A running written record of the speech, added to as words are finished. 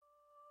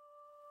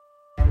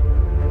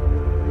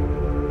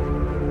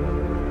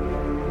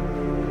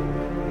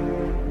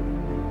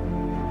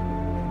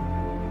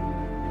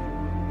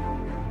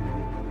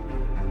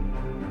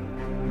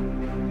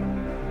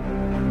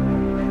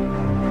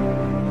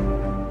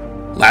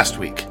Last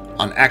week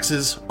on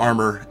Axes,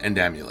 Armor, and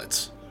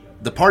Amulets,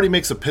 the party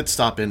makes a pit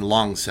stop in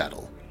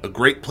Longsaddle, a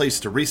great place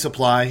to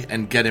resupply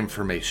and get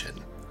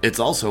information. It's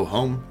also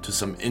home to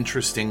some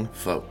interesting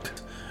folk.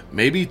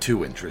 Maybe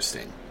too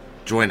interesting.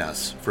 Join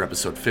us for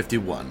episode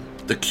 51,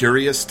 The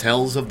Curious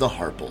Tales of the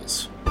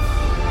Harples.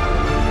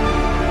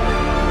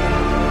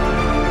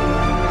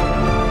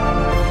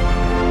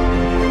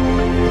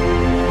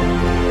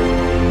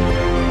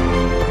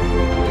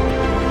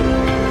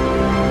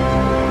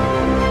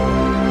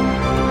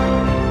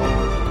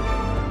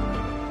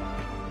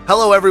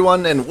 Hello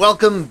everyone, and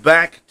welcome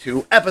back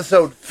to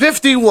episode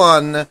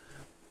 51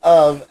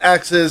 of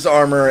Axes,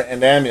 Armor,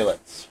 and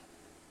Amulets.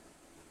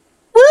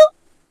 Woo!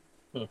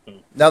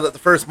 Now that the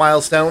first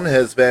milestone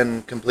has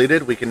been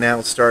completed, we can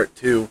now start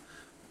to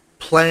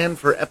plan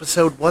for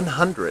episode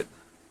 100.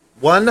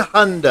 One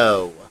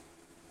hundo.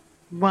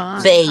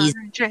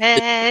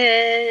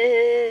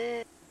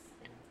 100.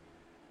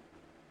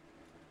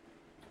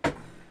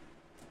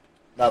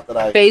 Not that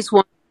I... Phase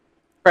 1,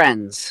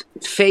 friends.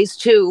 Phase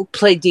 2,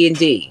 play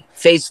D&D.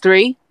 Phase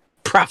 3,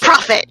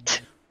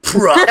 profit.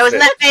 That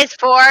wasn't that phase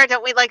 4?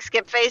 Don't we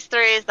skip phase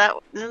 3? Isn't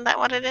that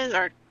what it is?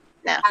 Or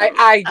no?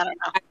 I don't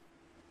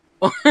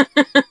know.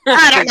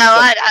 I don't know.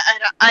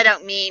 I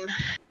don't meme.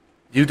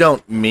 You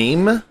don't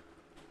meme? I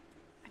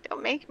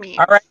don't make memes.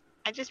 All right.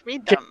 I just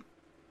read them.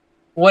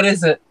 What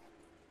is it?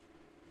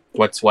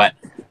 What's what?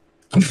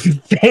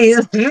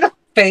 phase The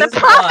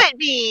profit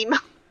meme.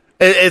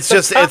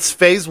 It's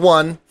phase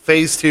 1,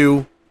 phase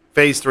 2,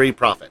 phase 3,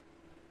 profit.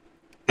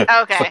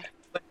 Okay.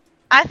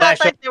 I thought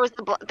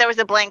there was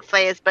a blank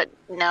phase, but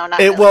no, not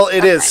really. Well,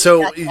 it is.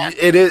 So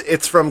Gotcha.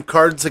 It's from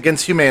Cards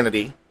Against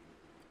Humanity,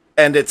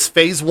 and it's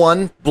phase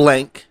 1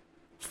 blank,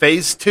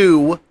 phase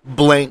 2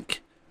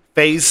 blank,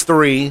 phase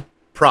 3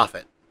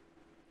 profit.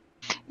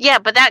 Yeah,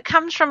 but that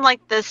comes from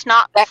the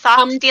soft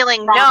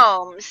stealing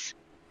gnomes.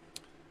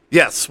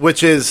 Yes,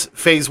 which is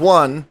phase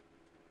 1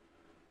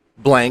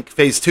 blank,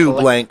 phase 2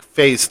 blank,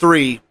 phase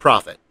 3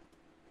 profit.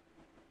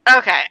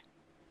 Okay.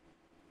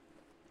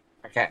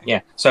 Okay.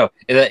 Yeah. So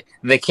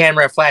the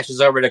camera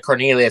flashes over to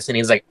Cornelius, and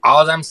he's like,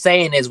 "All I'm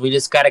saying is, we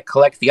just got to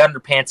collect the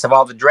underpants of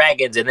all the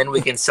dragons, and then we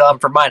can sell them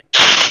for money."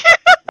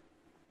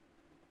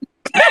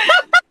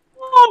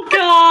 Oh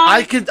God!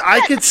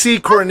 I could see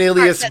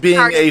Cornelius being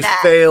a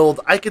failed.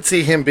 I could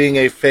see him being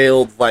a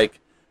failed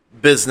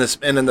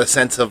businessman in the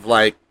sense of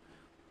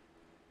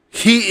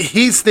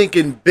he's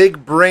thinking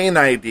big brain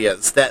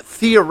ideas that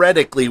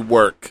theoretically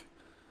work,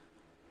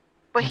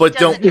 but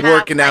don't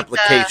work in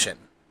application.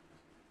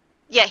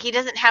 Yeah, he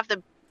doesn't have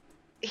the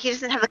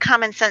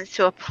common sense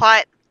to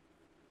apply.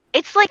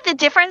 It's like the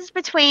difference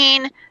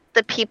between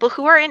the people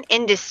who are in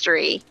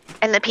industry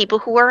and the people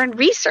who are in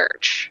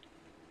research.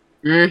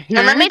 Mm-hmm.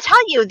 And let me tell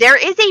you, there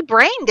is a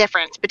brain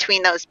difference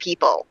between those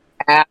people.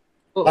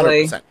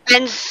 Absolutely. 100%.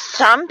 And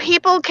some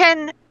people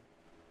can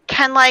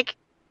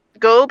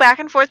go back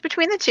and forth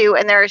between the two,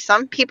 and there are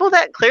some people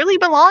that clearly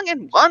belong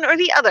in one or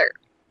the other.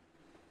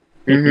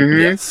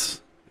 Mm-hmm.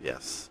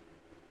 Yes.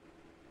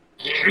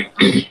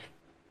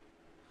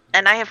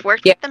 And I have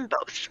worked with them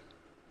both.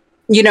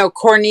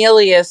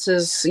 Cornelius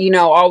is,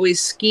 always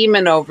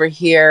scheming over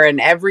here, and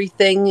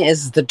everything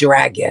is the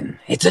dragon.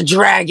 It's a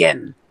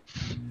dragon.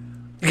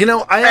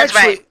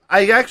 I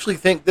actually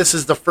think this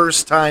is the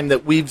first time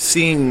that we've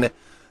seen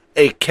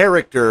a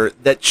character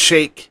that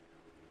Shake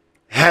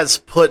has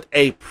put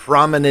a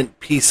prominent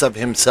piece of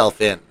himself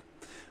in.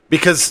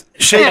 Because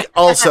Shake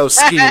also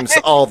schemes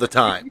all the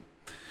time.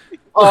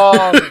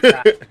 All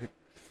the time.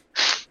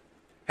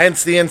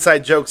 Hence the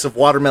inside jokes of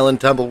watermelon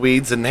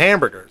tumbleweeds and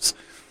hamburgers.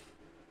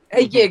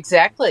 Yeah,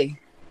 exactly.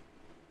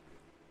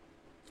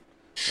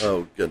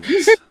 Oh,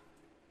 goodness.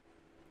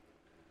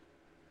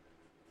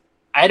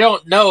 I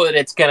don't know that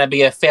it's gonna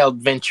be a failed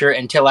venture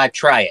until I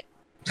try it.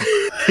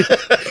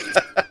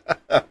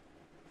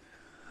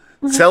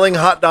 Selling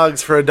hot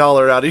dogs for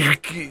 $1 out of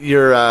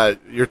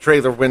your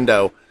trailer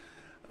window.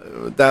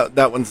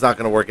 That one's not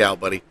going to work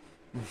out, buddy.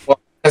 Well,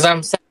 because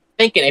I'm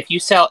thinking if you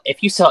sell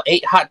 8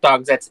 hot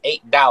dogs, that's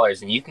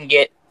 $8, and you can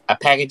get a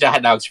package of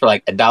hot dogs for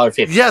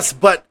 $1.50. Yes,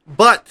 but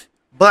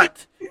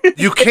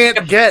you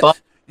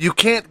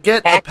can't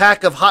get a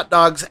pack of hot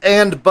dogs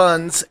and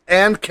buns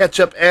and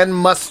ketchup and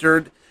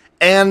mustard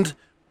and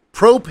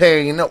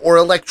propane or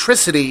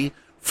electricity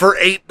for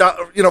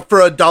 $8,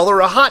 for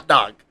 $1 a hot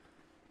dog.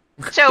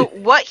 So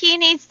what he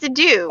needs to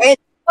do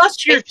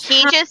Plus is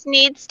he just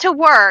needs to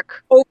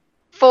work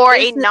for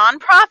a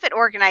nonprofit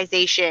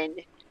organization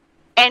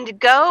and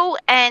go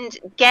and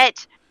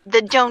get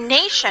the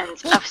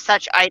donations of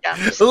such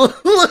items.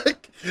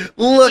 Look.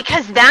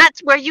 Because that's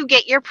where you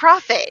get your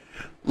profit.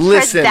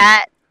 Listen. For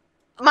that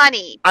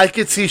money. I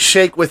could see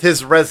Shake with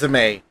his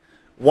resume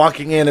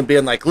walking in and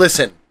being like,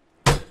 listen,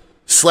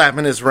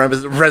 slapping his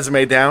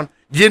resume down.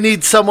 You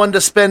need someone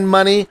to spend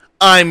money?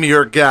 I'm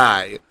your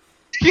guy.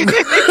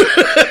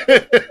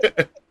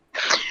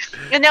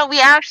 We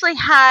actually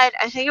had,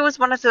 I think it was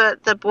one of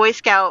the Boy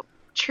Scout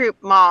troop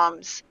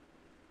moms.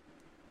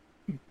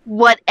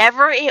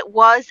 Whatever it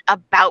was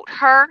about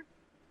her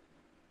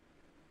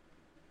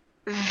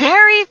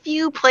very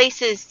few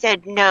places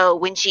said no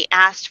when she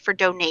asked for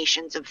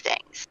donations of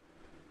things.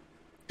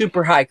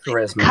 Super high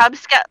charisma. Cub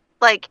Scout,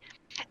 like,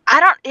 I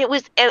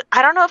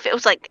don't know if it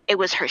was like, it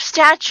was her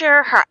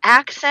stature, her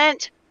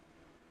accent.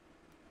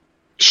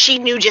 She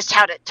knew just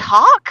how to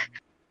talk.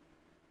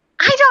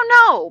 I don't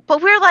know,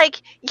 but we're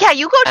like, yeah,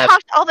 you go talk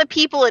to all the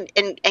people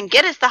and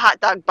get us the hot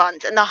dog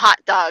buns and the hot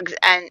dogs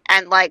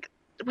and like,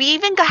 we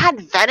even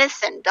had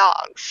venison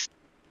dogs.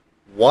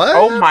 What?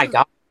 Oh my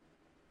god.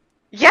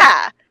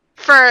 Yeah,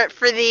 for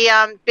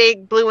the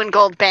big blue and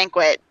gold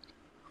banquet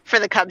for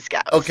the Cub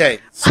Scouts. Okay,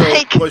 so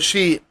Like- was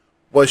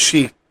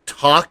she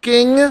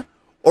talking,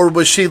 or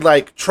was she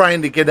like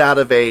trying to get out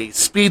of a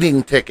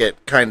speeding ticket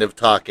kind of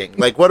talking?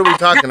 Like, what are we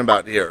talking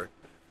about here?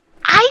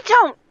 I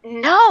don't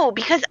know,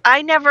 because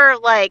I never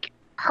like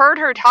heard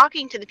her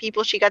talking to the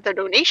people she got their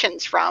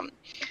donations from.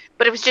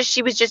 But it was just,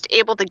 she was just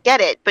able to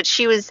get it. But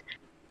she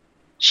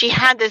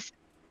had this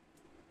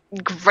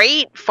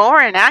great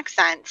foreign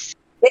accent.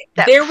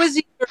 There was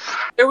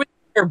either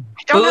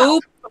don't know.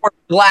 boob or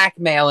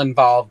blackmail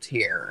involved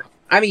here.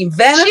 I mean,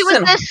 venison. She was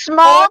this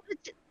small.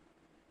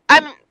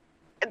 I'm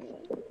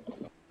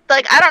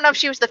like, I don't know if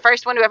she was the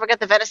first one to ever get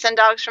the venison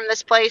dogs from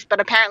this place, but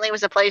apparently it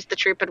was a place the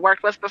troop had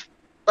worked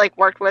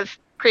with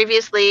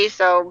previously.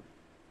 So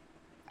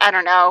I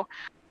don't know,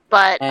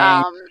 but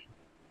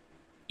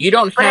You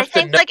don't but I have to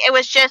think know. like it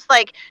was just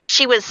like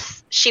she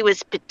was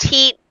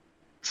petite,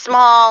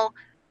 small,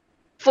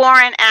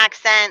 foreign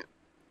accent,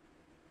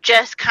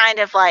 just kind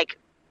of like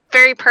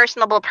very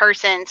personable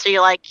person. So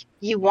you're like,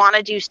 you want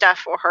to do stuff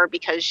for her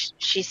because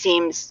she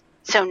seems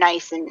so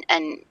nice and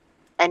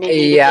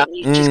Yeah.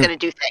 she's gonna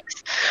do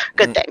things,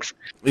 good things.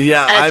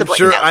 Yeah, And it's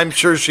a boy, no. I'm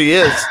sure she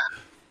is.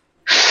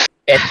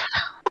 And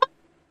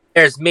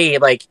there's me,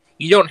 like,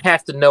 you don't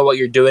have to know what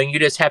you're doing. You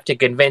just have to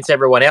convince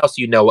everyone else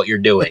you know what you're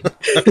doing.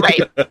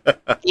 Right?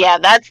 Yeah,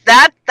 that's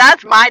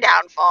my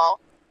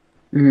downfall.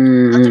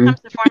 Unless it comes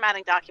to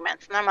formatting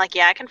documents, and I'm like,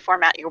 yeah, I can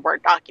format your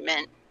Word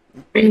document.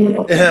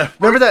 Yeah,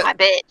 remember My that?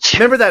 bitch.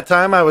 Remember that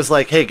time I was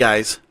like, "Hey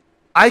guys,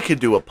 I could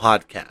do a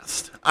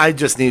podcast. I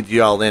just need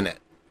you all in it."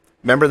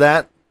 Remember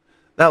that?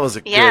 That was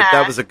a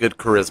good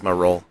charisma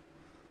roll.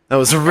 That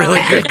was a really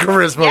good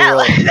charisma Yeah.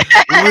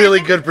 roll. Really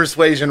good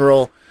persuasion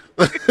roll.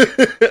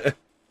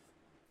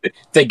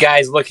 The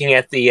guy's looking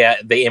at the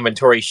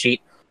inventory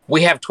sheet.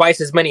 We have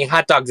twice as many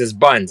hot dogs as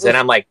buns, and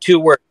I'm like, 2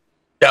 words,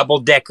 double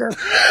decker.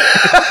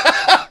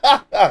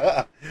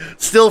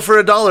 Still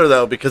for $1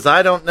 though, because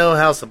I don't know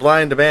how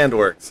supply and demand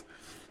works.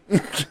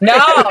 No.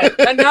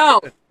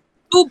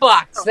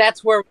 $2.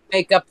 That's where we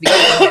make up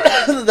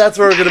the. That's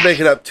where we're gonna make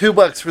it up.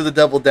 $2 for the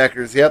double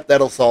deckers. Yep,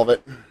 that'll solve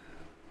it.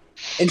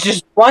 It's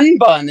just 1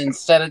 bun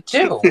instead of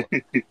 2.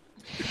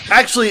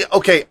 Actually,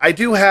 okay, I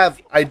do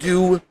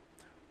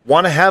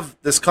want to have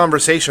this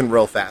conversation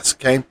real fast,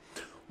 okay?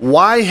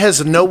 Why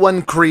has no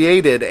one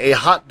created a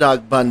hot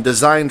dog bun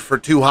designed for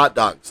 2 hot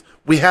dogs?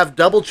 We have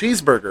double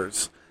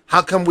cheeseburgers.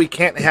 How come we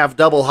can't have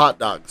double hot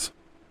dogs?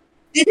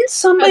 Didn't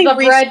somebody The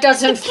bread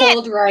doesn't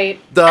fold right.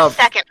 A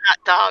second hot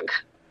dog.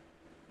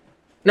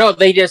 No,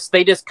 they just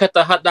cut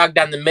the hot dog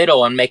down the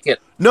middle and make it.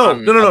 No.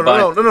 a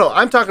bun.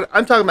 I'm talking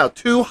about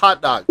 2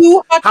 hot dogs.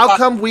 2 hot How dogs,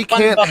 come we 1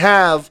 can't bun.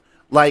 have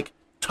like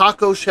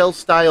taco shell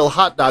style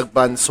hot dog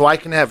buns so I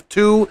can have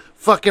 2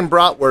 fucking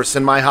bratwursts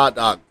in my hot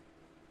dog?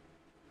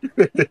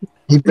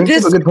 He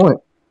brings up a good point.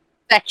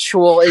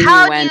 Sexual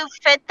How do innuendo, you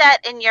fit that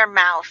in your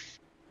mouth?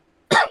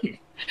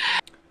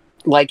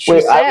 like she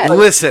Wait, said.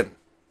 Listen,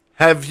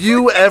 have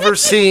you ever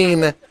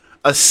seen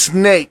a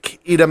snake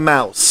eat a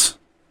mouse?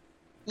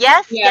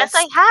 Yes, Yes.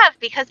 I have,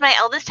 because my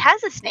eldest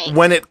has a snake.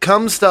 When it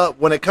comes to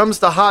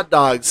hot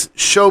dogs,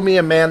 show me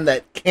a man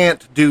that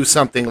can't do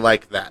something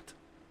like that.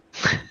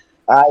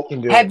 I can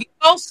do Have it. you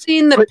all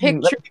seen the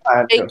Brittany, picture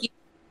let of me- making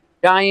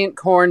a giant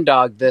corn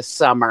dog this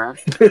summer?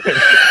 We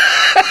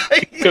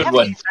Good haven't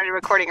one. even started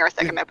recording our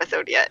second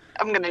episode yet.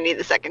 I'm gonna need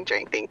the second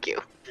drink, thank you.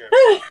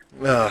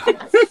 Ugh.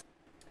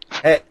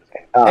 Hey,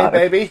 Uh,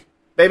 baby.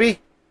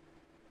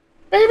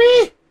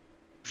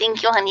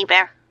 Thank you, honey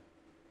bear.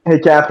 Hey,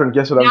 Catherine,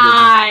 guess what I'm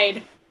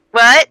Died.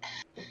 What?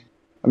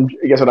 drinking?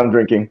 Guess what I'm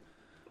drinking?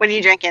 What are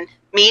you drinking?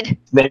 Mead?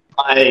 Snake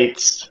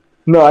bites.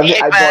 No, I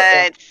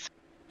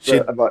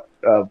bought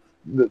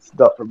the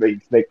stuff for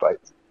making snake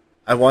bites.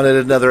 I wanted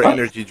another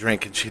energy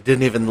drink, and she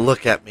didn't even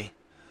look at me.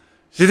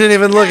 She didn't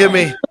even look at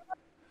me.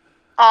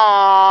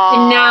 Aww.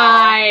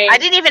 Denied. I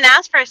didn't even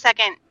ask for a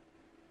second.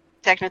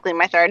 Technically,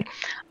 my third.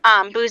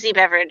 Boozy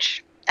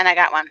beverage, and I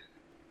got one.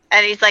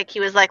 And he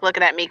was like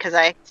looking at me because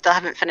I still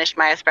haven't finished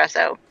my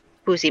espresso.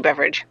 Boozy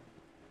beverage.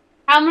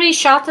 How many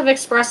shots of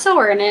espresso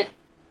are in it?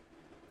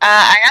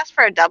 I asked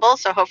for a double,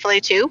 so hopefully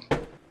 2.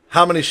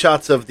 How many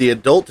shots of the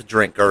adult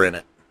drink are in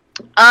it?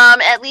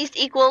 At least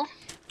equal.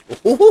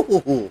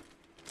 Ooh.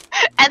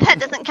 And that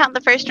doesn't count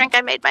the first drink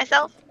I made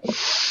myself.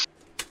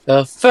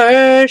 The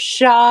first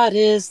shot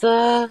is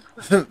the.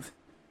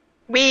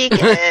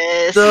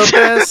 Weakest. The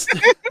best.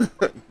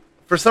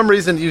 For some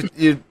reason,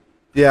 you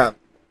yeah.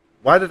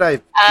 Why did I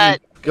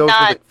go for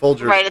not the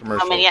Folgers right at the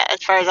commercial? moment yet,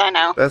 as far as I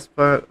know. Best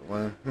part.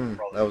 Well,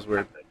 that was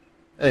weird.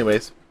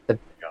 Anyways. The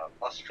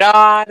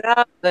shot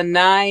of the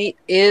night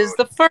is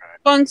the first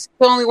one. It's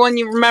the only one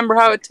you remember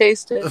how it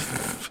tasted.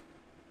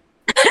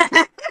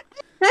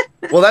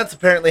 Well, that's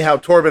apparently how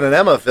Torben and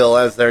Emma feel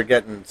as they're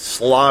getting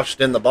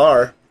sloshed in the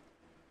bar.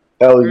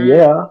 Oh,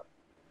 yeah.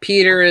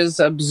 Peter is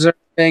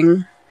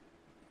observing.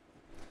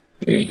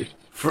 Torben's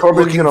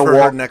Looking gonna for her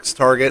walk. next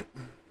target.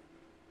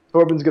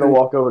 Torben's gonna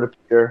walk over to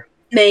Peter.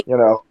 Nate. You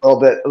know, a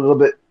little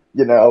bit.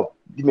 You know,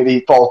 maybe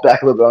he falls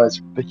back a little bit on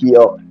his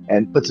heel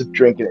and puts a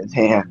drink in his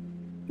hand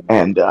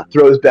and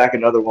throws back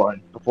another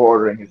one before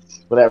ordering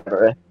his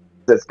whatever.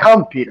 Says,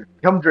 "Come, Peter,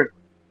 come drink."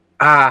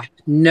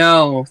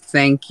 No,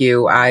 thank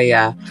you.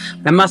 I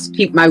must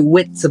keep my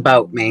wits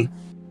about me.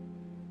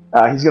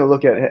 He's gonna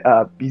look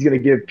at. He's gonna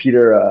give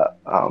Peter a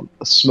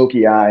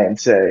smoky eye and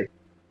say,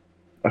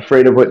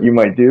 "Afraid of what you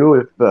might do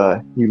if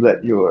you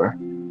let your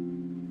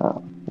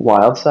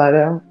wild side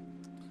out?"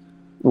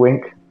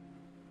 Wink.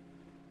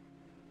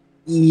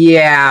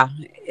 Yeah,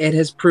 it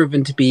has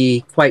proven to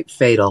be quite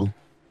fatal.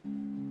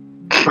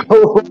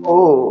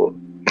 Oh.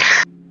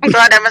 I'm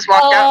glad Emma's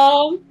walked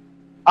out.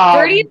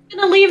 Birdie's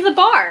gonna leave the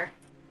bar.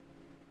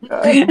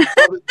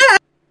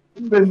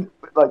 Been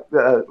like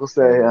we'll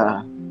say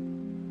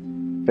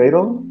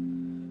fatal.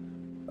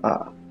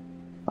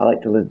 I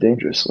like to live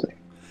dangerously.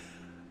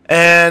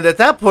 And at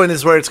that point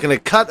is where it's going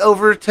to cut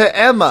over to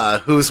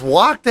Emma, who's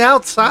walked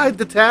outside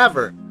the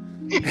tavern.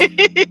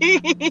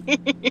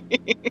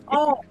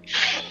 Oh.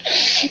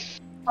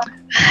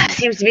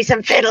 Seems to be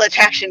some fatal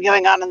attraction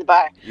going on in the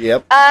bar.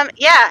 Yep.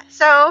 Yeah,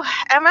 so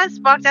Emma's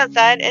walked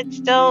outside. It's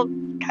still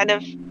kind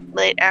of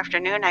late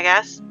afternoon, I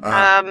guess.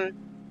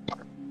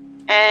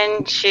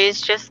 And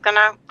she's just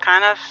gonna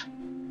kind of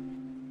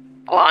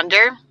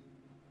wander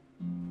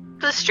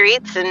the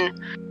streets and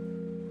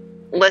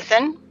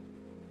listen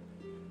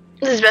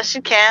as best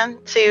she can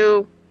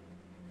to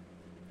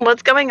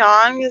what's going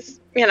on.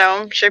 Because, you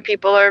know, I'm sure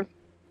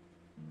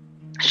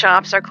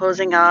shops are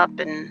closing up,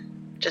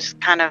 and just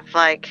kind of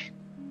like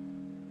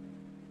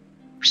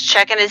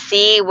checking to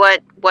see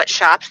what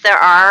shops there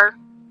are.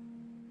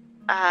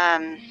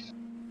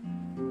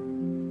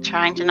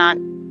 Trying to not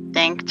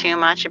think too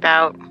much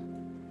about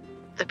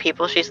the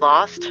people she's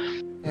lost.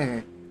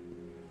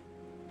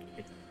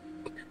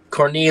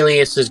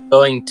 Cornelius is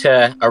going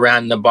to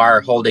around the bar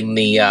holding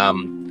the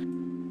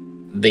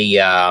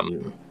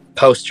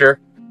poster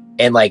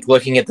and like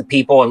looking at the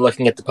people and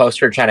looking at the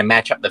poster, trying to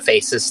match up the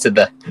faces to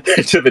the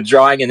to the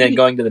drawing, and then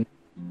going to the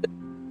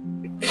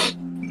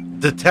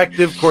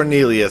Detective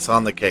Cornelius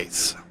on the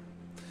case.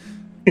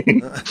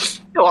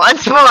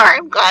 Once more,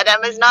 I'm glad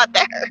Emma's not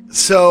there.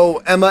 So,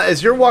 Emma,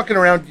 as you're walking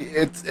around,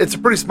 it's a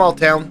pretty small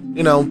town,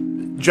 you know,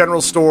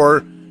 general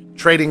store,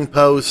 trading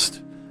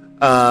post.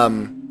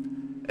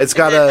 It's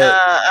got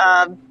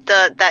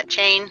that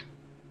chain.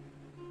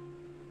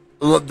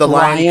 The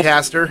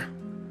Lioncaster.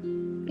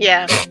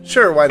 Yeah.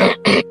 Sure, why not?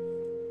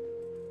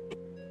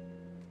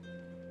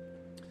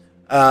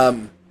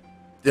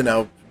 You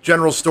know,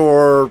 general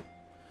store,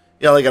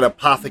 you know, like an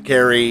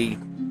apothecary,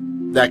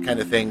 that kind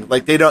of thing.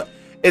 Like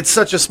it's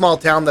such a small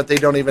town that they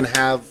don't even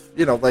have,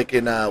 you know, like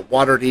in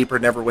Waterdeep or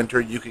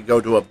Neverwinter, you could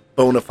go to a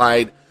bona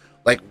fide,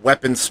 like,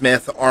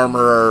 weaponsmith,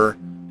 armorer,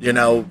 you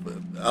know,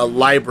 a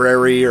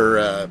library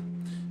or,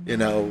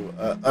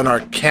 an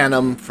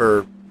arcanum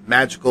for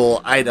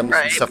magical items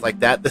and stuff like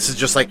that. This is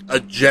just like a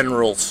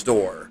general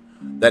store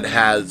that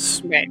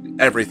has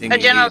everything. A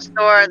general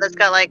store that's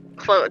got, like,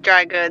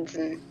 dry goods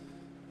and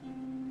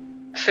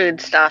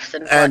foodstuffs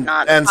and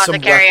whatnot. And some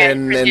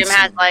weapon, I presume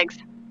has legs.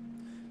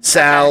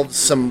 Salves,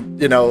 some,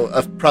 you know,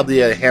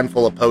 probably a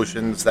handful of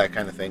potions, that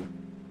kind of thing.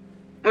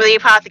 Well, the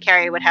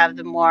apothecary would have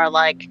the more,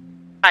 like,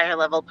 higher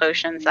level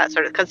potions, that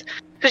sort of, because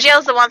she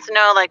also wants to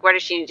know, like, where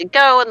does she need to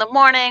go in the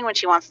morning when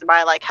she wants to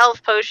buy, like,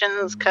 health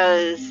potions,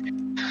 because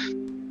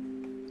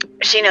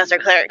she knows her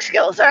cleric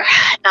skills are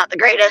not the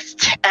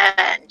greatest,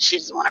 and she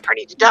doesn't want a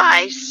party to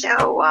die,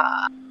 so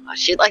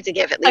she'd like to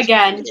give at least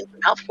some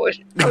health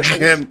potions.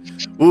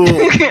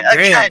 Ooh,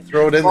 damn,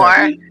 throw it in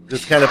there.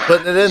 Just kind of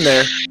putting it in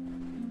there.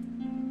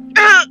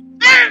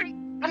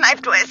 A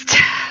knife twist.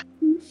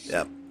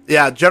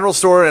 Yeah, general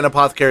store and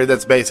apothecary,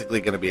 that's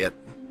basically going to be it.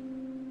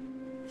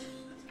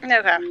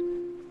 Okay.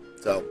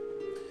 So,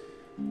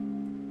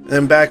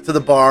 then back to the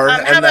bar. Are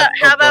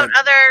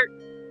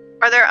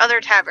there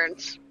other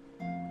taverns?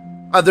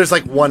 There's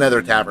like one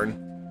other tavern.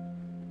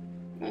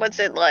 What's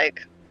it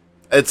like?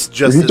 It's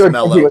just as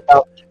mellow.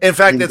 In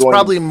fact, it's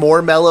probably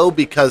more mellow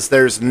because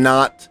there's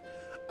not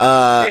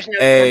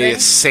a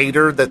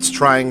satyr that's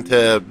trying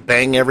to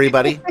bang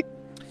everybody.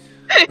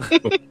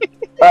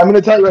 I'm going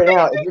to tell you right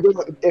now,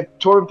 if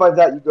Torben finds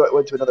out you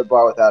went to another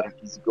bar without him,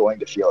 he's going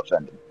to feel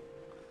offended.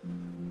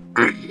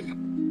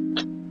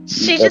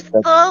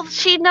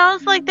 She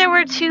knows, like, there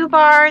were 2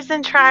 bars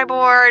in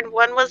Tribord, and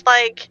one was,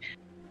 like,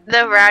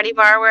 the rowdy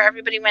bar where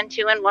everybody went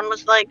to, and one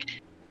was,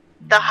 like,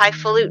 the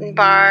highfalutin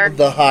bar.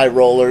 The high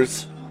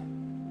rollers.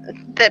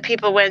 That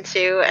people went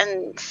to,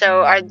 and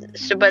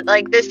but,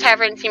 like, this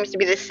tavern seems to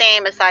be the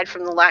same aside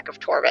from the lack of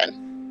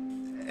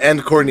Torben.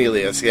 And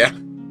Cornelius, yeah.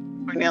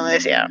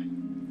 Cornelius, yeah.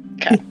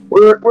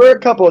 We're a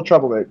couple of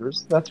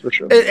troublemakers, that's for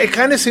sure. It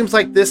kind of seems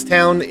like this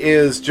town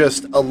is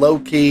just a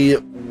low-key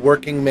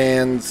working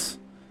man's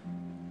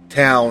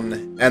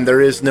town, and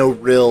there is no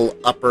real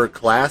upper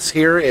class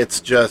here. It's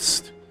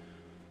just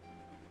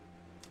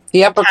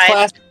the upper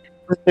class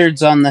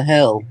wizards on the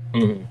hill.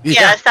 Mm-hmm.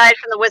 Yeah, aside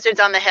from the wizards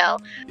on the hill.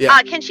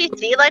 Yeah. Can she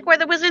see like where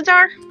the wizards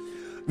are?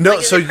 No,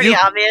 like, so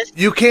obvious?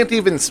 You can't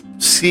even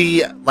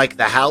see like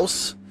the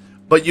house,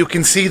 but you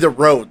can see the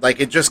road. Like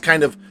it just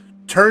kind of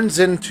turns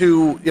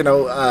into,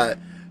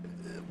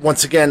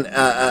 once again,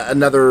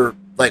 another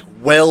like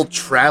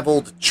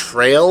well-traveled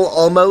trail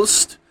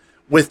almost,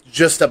 with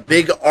just a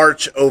big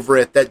arch over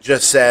it that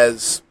just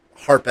says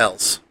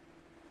Harpels.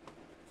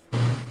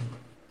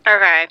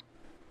 Okay.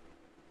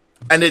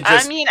 And it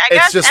just, I it's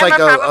guess just Emma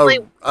like probably...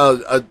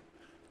 a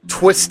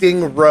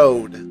twisting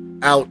road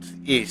out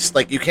east.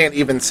 Like you can't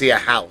even see a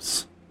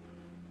house.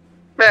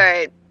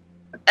 Right.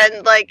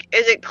 And like,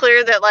 is it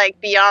clear that like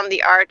beyond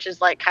the arch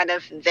is like kind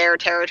of their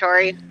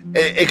territory?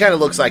 It kind of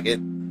looks like it.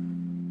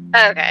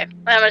 Okay.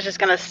 Emma's just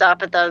gonna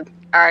stop at the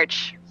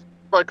arch,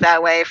 look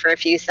that way for a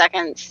few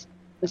seconds,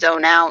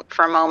 zone out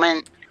for a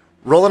moment.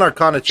 Roll an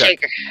Arcana check.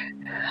 Shake her.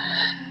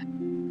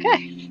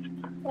 Okay.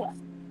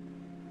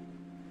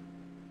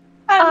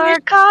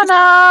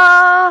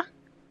 Arcana!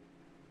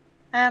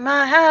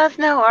 Emma has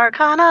no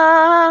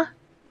Arcana.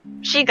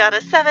 She got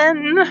a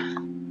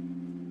 7.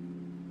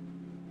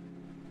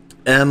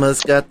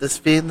 Emma's got this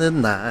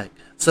feeling like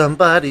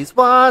somebody's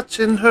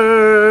watching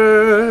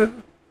her.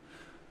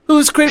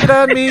 Who's creeping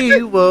on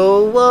me?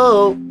 Whoa,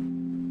 whoa.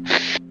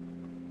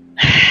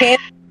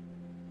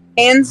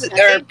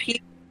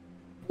 Pete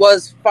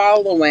was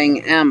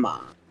following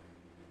Emma,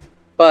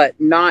 but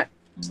not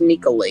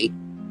sneakily.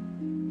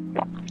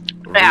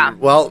 Yeah.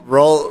 Well,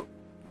 roll.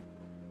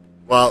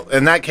 Well,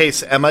 in that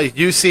case, Emma,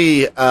 you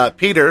see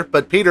Peter,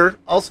 but Peter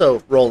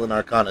also roll an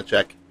Arcana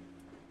check.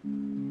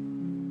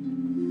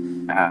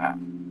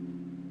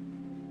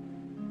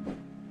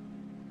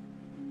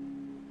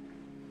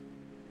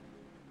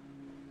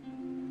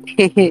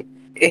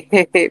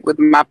 With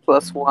my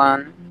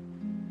 +1,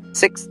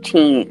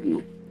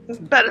 16.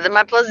 Better than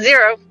my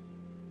 +0.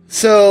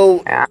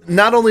 So,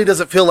 not only does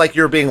it feel like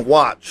you're being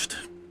watched,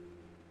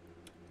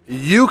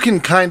 you can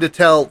kind of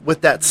tell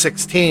with that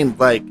 16,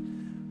 like,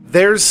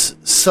 there's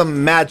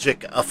some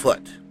magic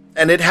afoot.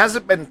 And it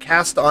hasn't been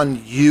cast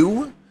on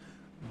you,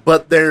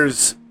 but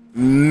there's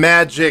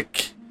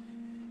magic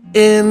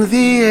in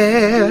the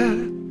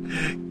air.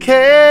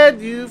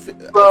 Can you...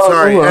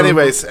 Sorry,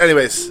 anyways,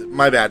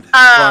 my bad.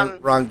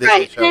 Wrong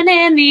Disney show. Rockin'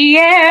 in the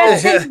air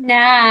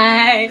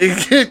tonight.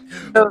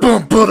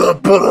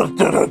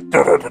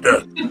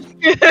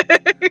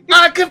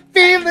 I can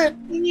feel it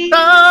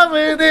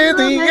coming in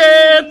the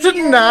air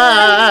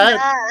tonight.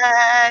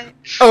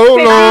 Oh,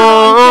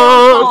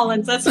 Lord.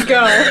 Collins, let's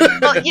go.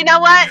 Well, you know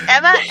what,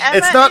 Emma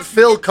It's not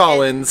Phil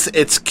Collins,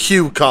 it's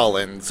Q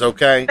Collins,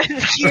 okay?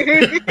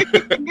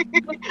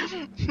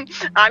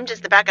 I'm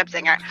just the backup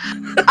singer.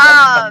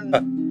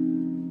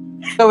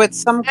 So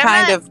it's some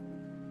kind of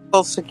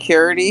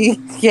security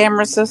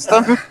camera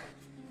system?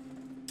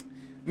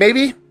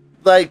 Maybe.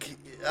 Like,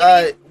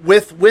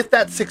 with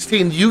that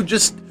 16,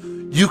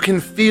 you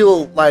can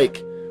feel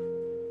like...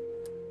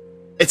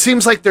 It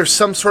seems like there's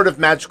some sort of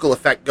magical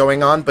effect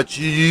going on, but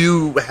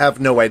you have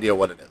no idea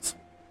what it is.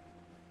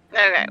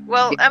 Okay,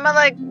 well, Emma,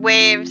 like,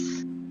 waves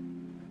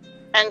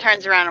and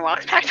turns around and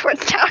walks back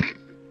towards town.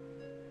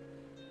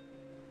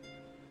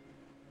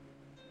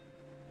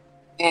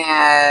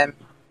 And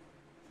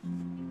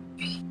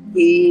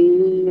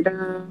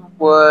Peter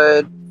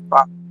would...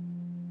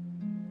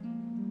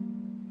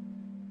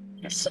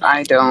 Yes,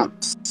 I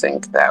don't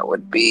think that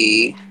would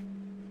be...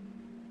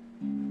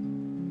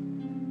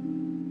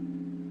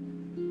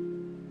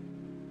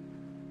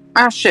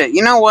 Ah, shit.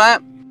 You know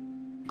what?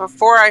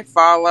 Before I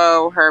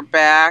follow her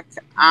back,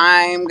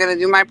 I'm going to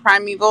do my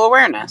primeval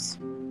awareness.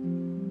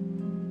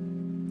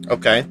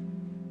 Okay.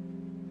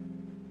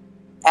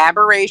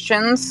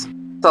 Aberrations,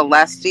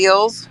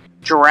 celestials,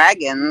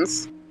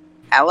 dragons,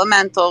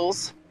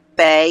 elementals,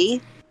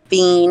 fae,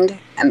 fiend,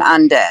 and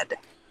undead.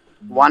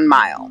 1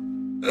 mile.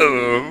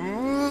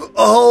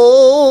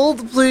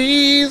 Hold,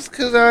 please,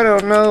 because I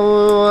don't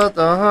know what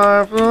the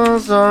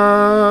harpers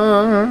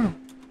are.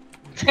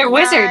 They're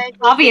wizards,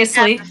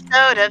 obviously.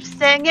 Episode of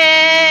singing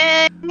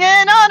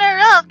in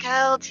honor of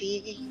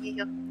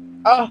Kelty.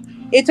 Oh,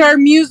 it's our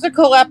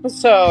musical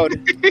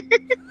episode.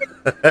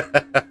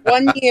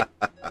 1 year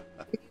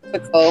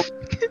musical.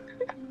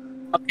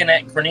 Looking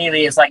at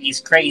Cornelius like he's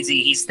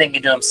crazy, he's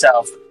thinking to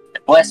himself,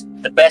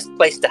 the best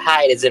place to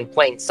hide is in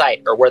plain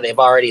sight, or where they've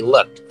already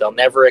looked. They'll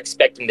never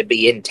expect him to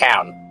be in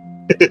town.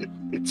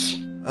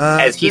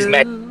 As he's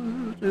met.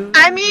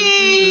 I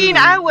mean,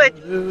 I would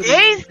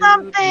say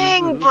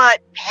something,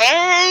 but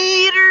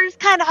Peter's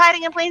kind of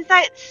hiding in plain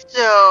sight,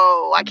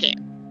 so I can't.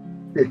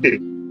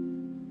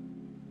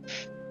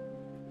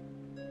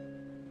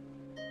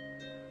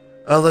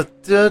 All the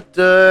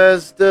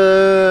does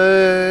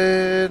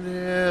done,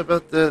 yeah,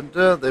 but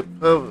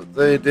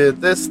they did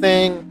this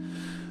thing.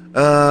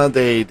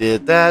 They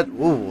did that.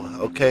 Ooh,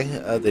 okay.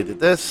 They did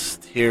this.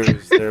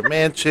 Here's their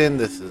mansion.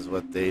 This is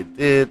what they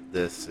did.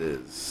 This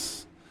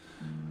is...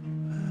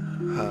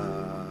 They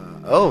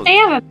have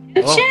a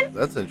mansion? Oh,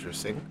 that's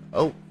interesting.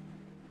 Oh.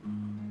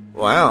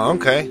 Wow,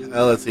 okay.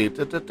 Let's see. And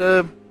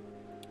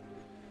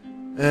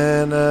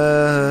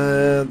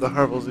the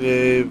Harples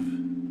gave...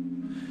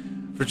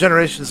 For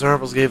generations, the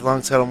Harples gave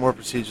Longsaddle more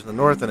prestige in the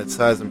north, and its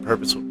size and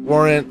purpose would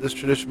warrant. This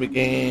tradition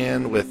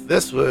began with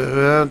this...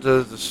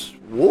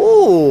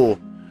 Whoa!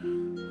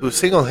 Who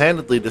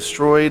single-handedly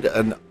destroyed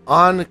an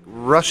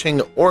on-rushing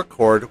orc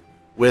horde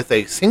with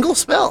a single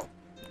spell.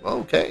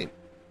 Okay.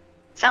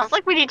 Sounds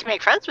like we need to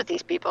make friends with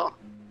these people.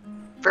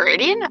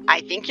 Viridian,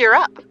 I think you're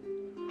up.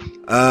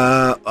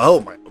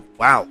 Oh my,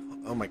 wow.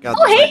 Oh my god.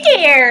 Oh, hey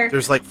there!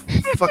 There's like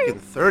fucking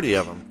 30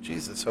 of them.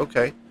 Jesus,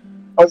 okay.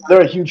 Oh, they're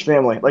a huge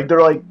family. Like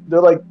they're like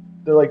the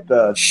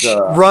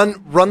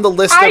Run the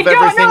list I of don't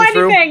everything know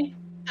through. anything!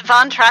 The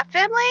Von Trapp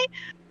family?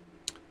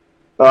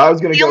 I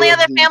was gonna The go only with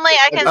other family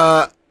I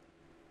can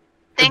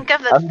think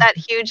of that's that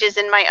huge is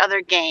in my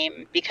other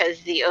game, because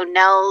the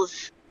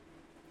O'Nells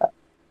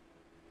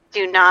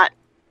do not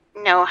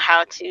know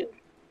how to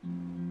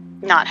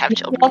not have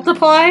children.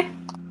 Multiply?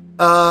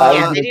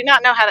 Yeah, they do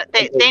not know how to.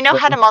 They know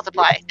how to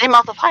multiply. They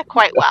multiply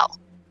quite well,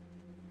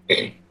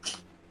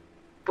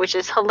 which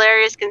is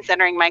hilarious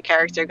considering my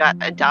character got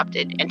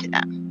adopted into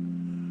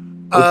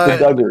them. It's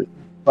the Duggars,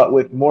 but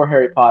with more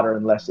Harry Potter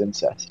and less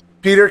incest.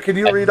 Peter, can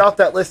you read off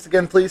that list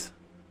again, please?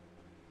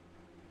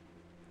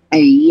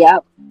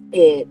 Yep,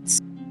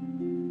 it's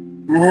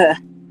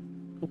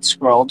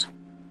scrolled.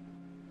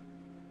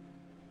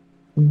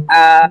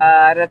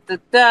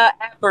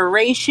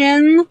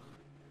 Aberration,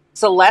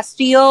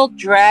 Celestial,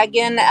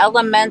 Dragon,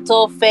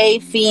 Elemental, Fae,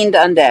 Fiend,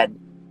 Undead.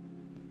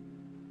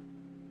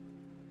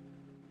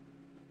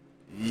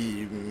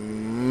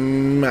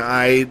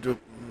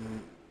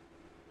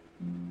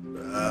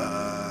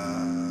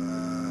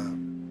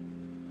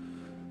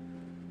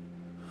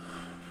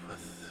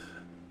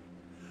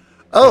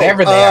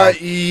 Whatever they are.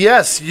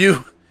 Yes,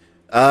 you.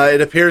 It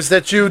appears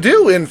that you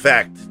do, in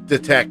fact,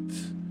 detect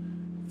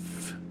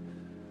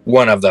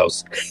one of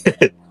those.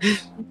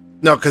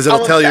 No, because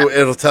it'll tell you.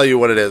 It'll tell you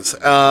what it is.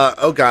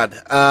 Oh God,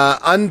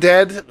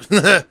 undead,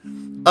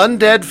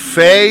 undead,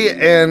 fae,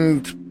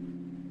 and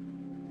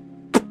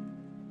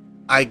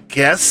I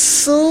guess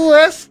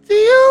celestial.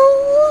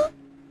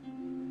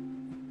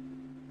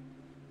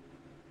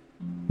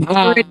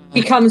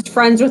 Becomes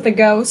friends with a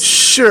ghost.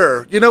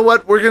 Sure. You know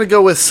what? We're going to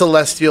go with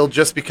celestial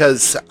just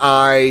because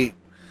I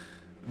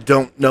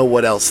don't know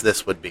what else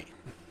this would be.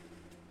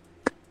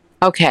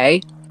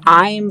 Okay.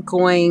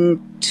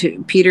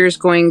 Peter's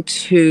going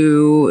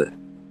to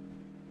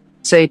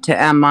say to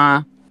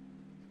Emma,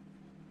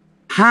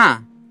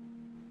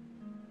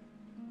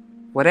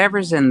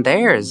 whatever's in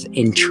there is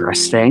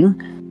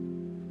interesting.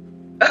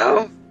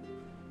 Oh.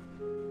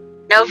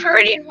 No,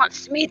 Viridian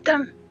wants to meet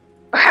them.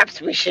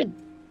 Perhaps we should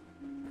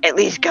at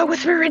least go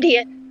with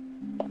Viridian.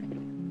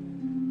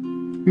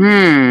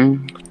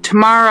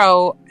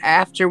 Tomorrow,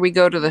 after we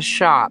go to the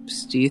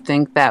shops, do you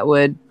think that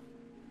would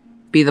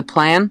be the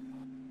plan?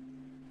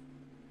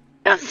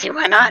 Don't see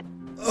why not.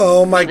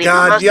 Oh my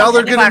God, y'all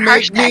are gonna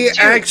make me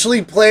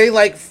actually play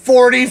like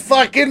 40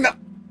 fucking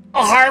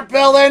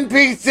Harpel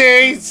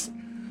NPCs!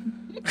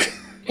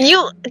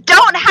 You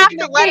don't have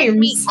to let us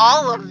meet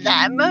all of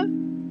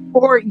them.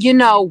 Or,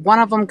 one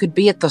of them could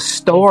be at the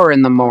store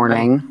in the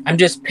morning. I'm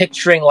just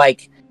picturing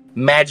like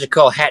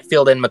magical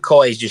Hatfield and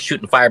McCoys just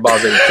shooting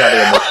fireballs at each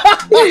other.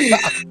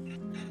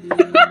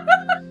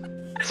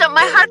 So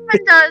my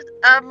husband does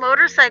a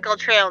motorcycle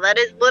trail that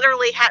is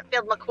literally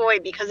Hatfield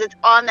McCoy because it's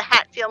on the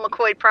Hatfield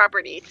McCoy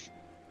properties.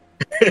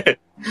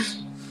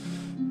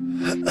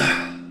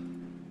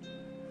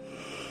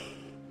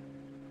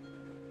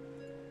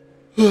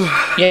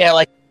 Yeah,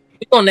 like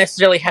you don't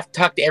necessarily have to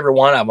talk to every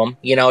one of them.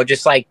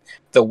 Just like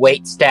the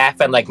wait staff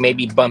and like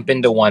maybe bump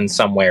into one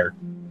somewhere.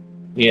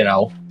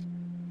 Well,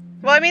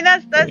 I mean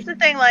that's the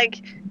thing.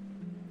 Like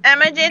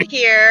Emma did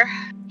hear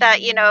that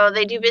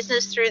they do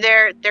business through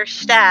their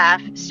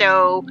staff.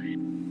 So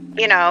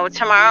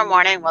tomorrow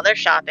morning while they're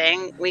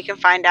shopping, we can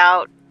find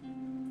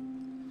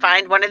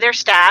one of their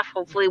staff.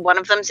 Hopefully, one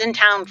of them's in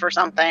town for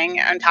something,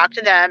 and talk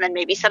to them and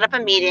maybe set up a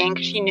meeting.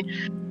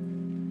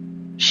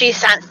 She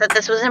sensed that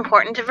this was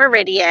important to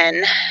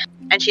Viridian,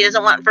 and she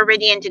doesn't want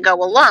Viridian to go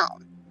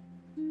alone.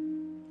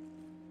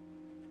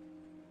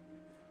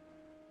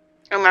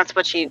 And that's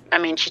what she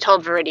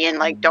told Viridian,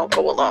 like, don't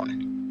go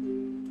alone.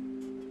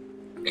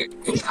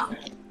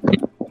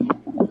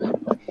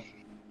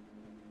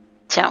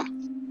 So,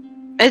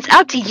 it's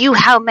up to you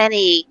how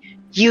many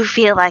you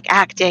feel like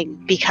acting,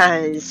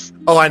 because...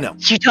 Oh, I know.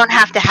 You don't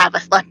have to have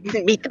us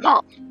meet them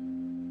all.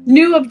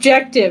 New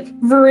objective.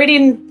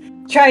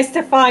 Viridian tries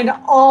to find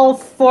all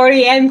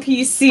 40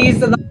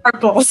 NPCs in the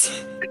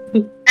Harples.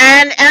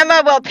 And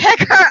Emma will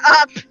pick her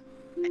up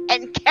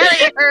and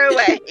carry her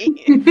away.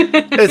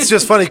 It's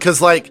just funny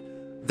because, like,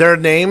 their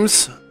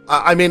names,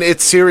 I mean,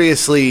 it's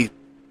seriously,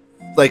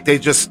 like, they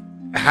just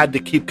had to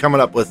keep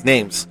coming up with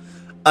names.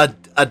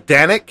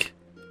 Adanik,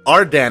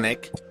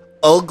 Ardanik,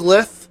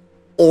 Uglith,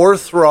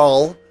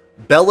 Orthrall,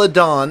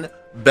 Belladon,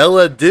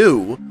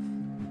 Belladu,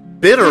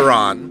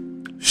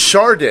 Bitteron,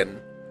 Chardin,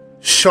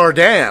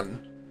 Chardan,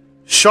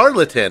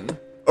 Charlatan,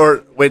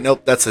 or wait,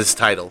 nope, that's his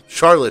title.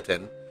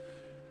 Charlatan,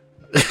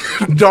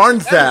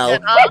 Darnthal,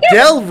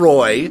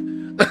 Delroy,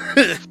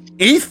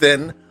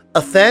 Ethan,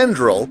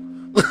 Athandril.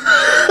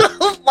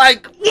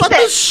 Like, what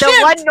Ethan, the shit?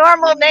 the one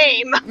normal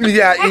name.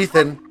 Yeah,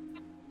 Ethan.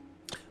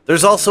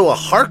 There's also a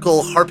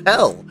Harkle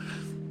Harpel.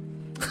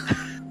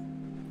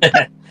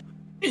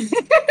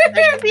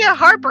 There should be a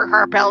Harper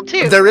Harpel,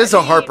 too. There is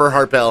a Harper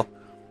Harpel.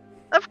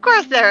 Of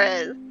course there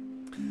is.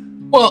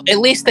 Well, at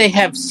least they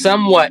have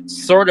somewhat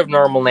sort of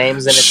normal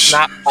names, and it's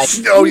not like...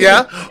 Oh,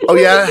 yeah?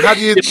 How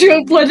do you...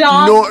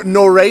 Trupladon.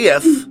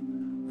 Noraeth,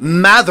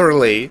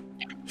 Matherly,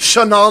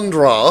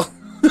 Shanandra.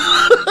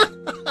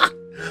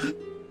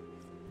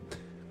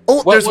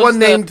 Oh, What there's was one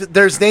the- named...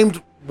 There's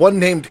one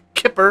named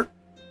Kipper.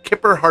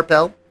 Kipper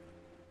Harpel.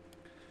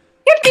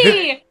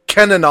 Hippie.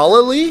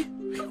 Canonally?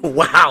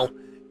 Wow.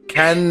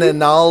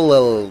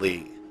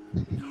 Canonally.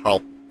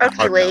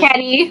 Okay, Lee.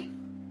 Kenny.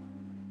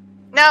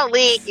 No,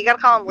 Lee. You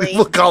gotta call him Lee.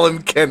 We'll call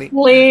him Kenny.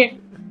 Lee.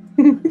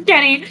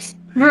 Kenny.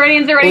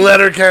 Meridians are ready.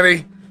 Letter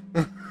Kenny.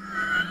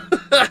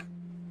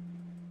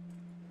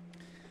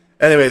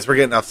 Anyways, we're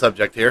getting off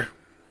subject here.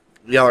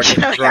 Y'all are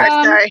getting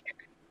drunk. Sorry.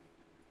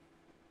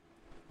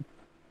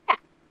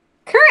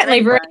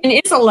 Currently,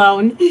 Meridian is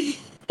alone.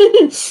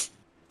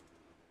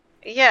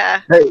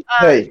 Yeah.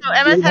 Hey, So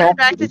Emma's you headed have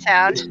back to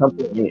town.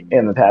 Something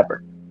in the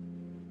tavern.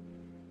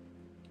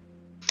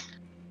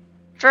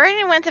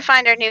 Viridian went to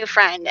find her new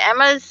friend.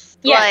 Emma's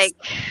Yes.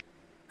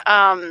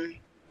 kind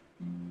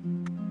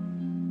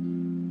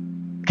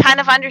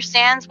of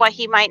understands why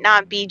he might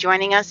not be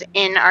joining us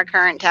in our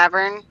current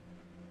tavern,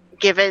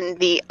 given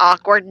the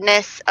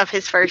awkwardness of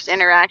his first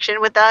interaction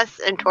with us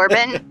and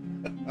Torben.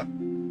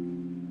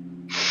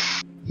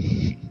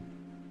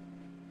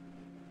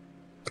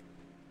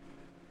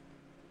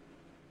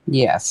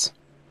 Yes.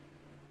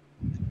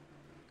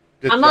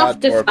 Good I'm job, off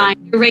to Corbin.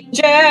 find a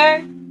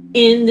ranger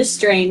in the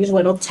strange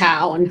little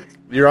town.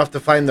 You're off to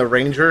find the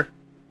ranger?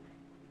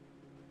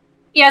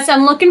 Yes,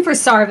 I'm looking for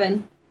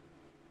Sarvin.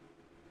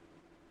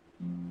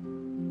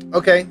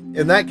 Okay,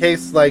 in that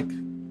case, like,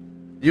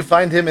 you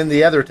find him in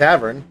the other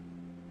tavern.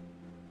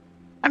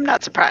 I'm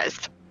not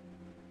surprised.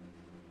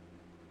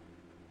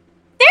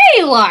 There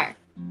you are.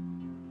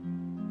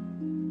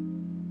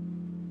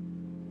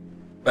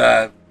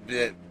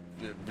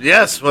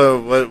 Yes,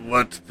 well,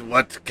 what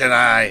can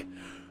I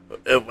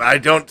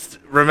don't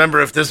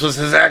remember if this was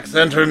his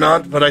accent or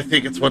not, but I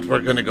think it's what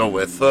we're gonna go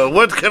with.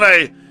 What can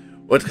I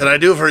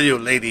do for you,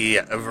 Lady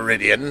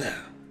Viridian?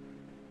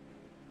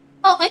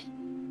 Oh,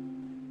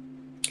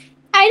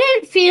 I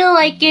didn't feel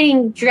like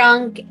getting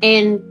drunk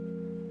and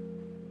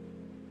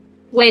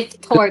with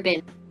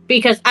Torben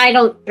because I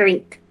don't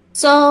drink.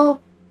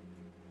 So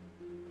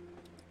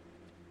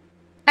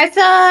I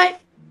thought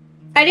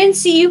I didn't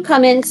see you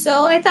come in,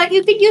 so I thought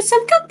you could use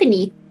some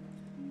company.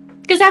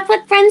 Because that's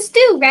what friends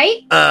do,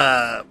 right?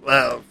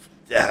 Well,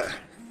 yeah.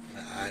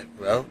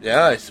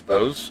 Yeah, I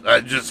suppose.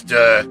 I just,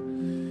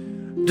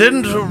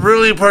 didn't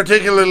really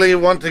particularly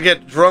want to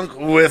get drunk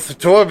with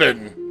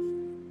Torben.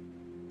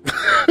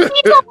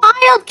 He's a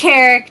wild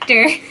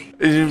character.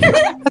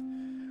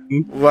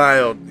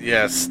 Wild,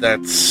 yes,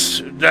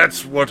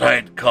 that's what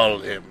I'd call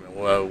him.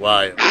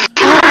 Wild.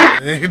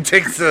 He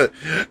takes a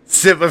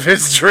sip of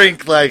his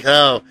drink like,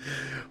 oh,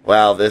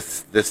 wow,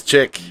 this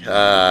chick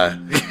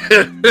doesn't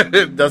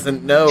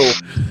know.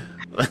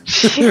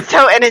 She's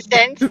so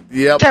innocent.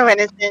 Yep. So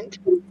innocent.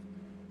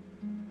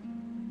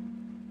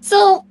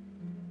 So,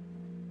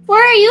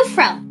 where are you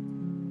from?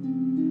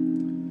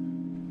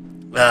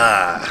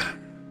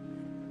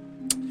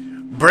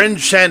 Bryn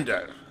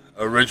Shander.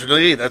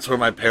 Originally, that's where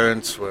my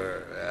parents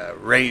were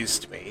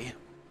raised me.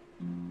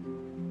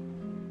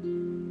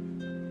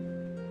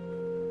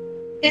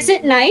 Is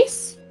it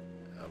nice?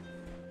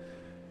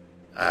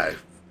 I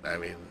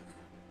mean,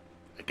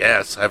 I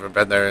guess I haven't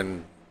been there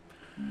in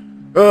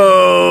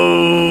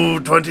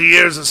 20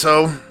 years or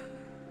so.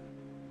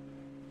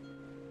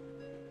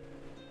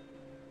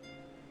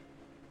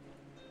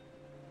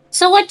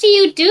 So what do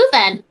you do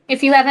then,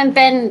 if you haven't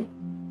been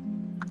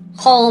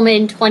home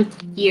in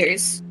 20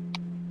 years?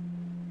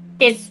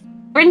 Is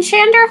Bryn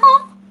Shander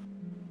home?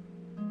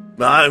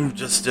 I'm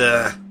just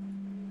a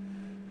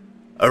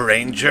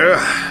ranger.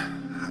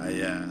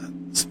 I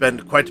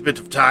spend quite a bit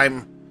of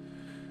time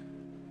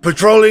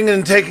patrolling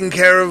and taking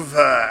care of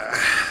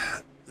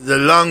the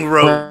long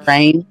road.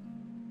 Rain.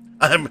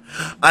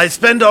 I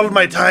spend all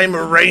my time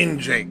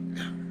ranging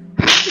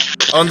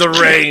on the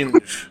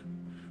range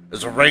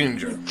as a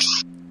ranger.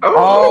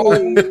 Oh,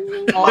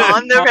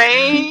 on the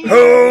range.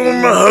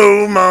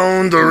 Home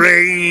on the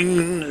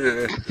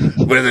range,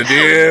 where the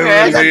deer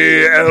and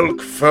the elk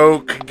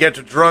folk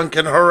get drunk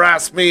and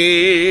harass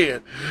me. Oh,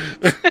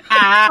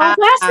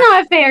 that's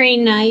not very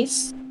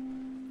nice.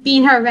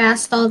 Being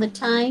harassed all the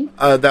time.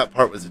 That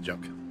part was a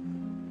joke.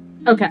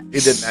 Okay. He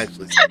didn't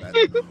actually say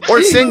that.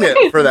 Or sing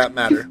it, for that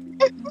matter.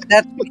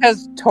 That's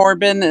because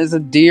Torben is a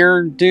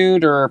deer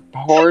dude or a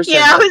horse.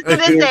 Yeah, I was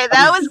gonna say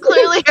that was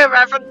clearly a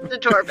reference to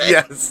Torben.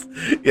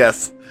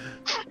 Yes.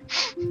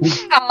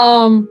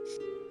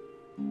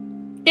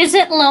 Is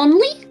it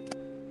lonely?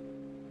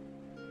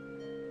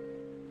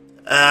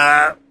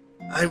 I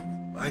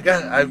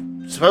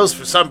suppose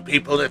for some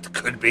people it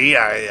could be.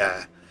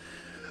 I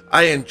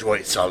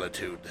enjoy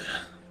solitude.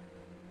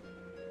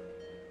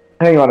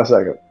 Hang on a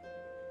second.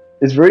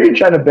 Is Viridian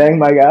trying to bang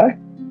my guy?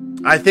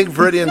 I think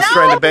Viridian's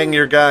trying to bang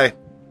your guy.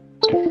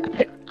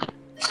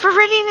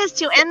 Viridian is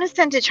too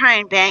innocent to try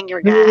and bang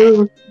your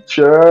guy.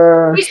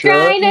 Sure. She's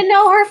trying to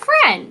know her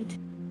friend.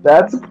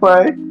 That's a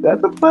play.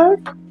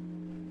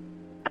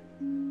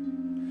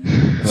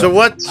 So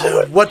what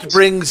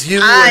brings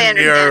you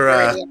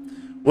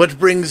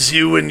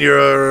and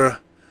your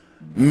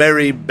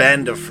merry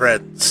band of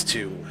friends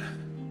to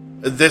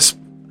this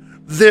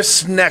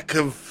neck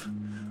of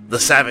the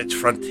savage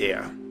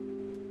frontier?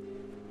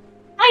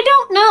 I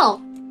don't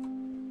know.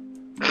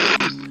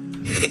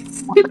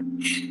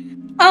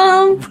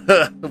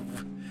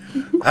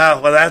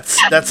 Well,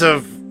 that's a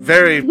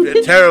very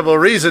terrible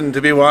reason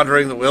to be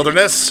wandering the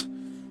wilderness.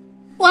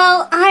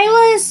 Well,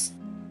 I was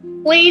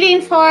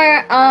waiting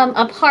for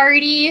a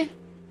party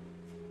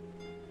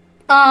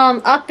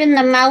up in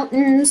the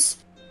mountains,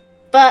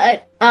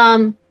 but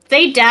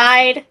they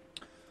died.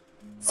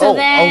 So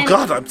oh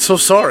God, I'm so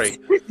sorry.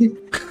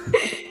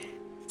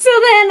 So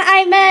then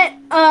I met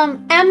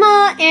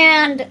Emma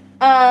and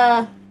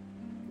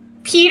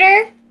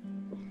Peter.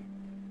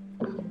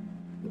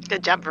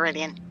 Good job,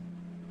 Viridian.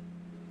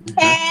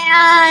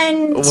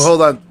 And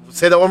Hold on.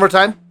 Say that one more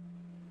time.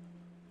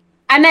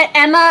 I met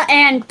Emma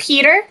and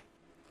Peter.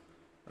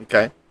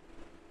 Okay.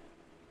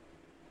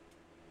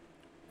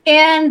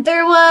 And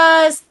there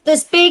was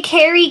this big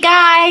hairy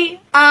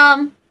guy.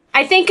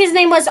 I think his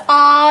name was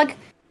Og.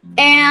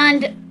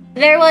 And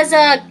there was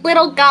a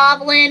little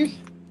goblin.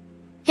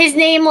 His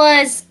name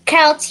was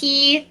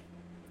Kalti.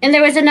 And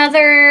there was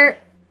another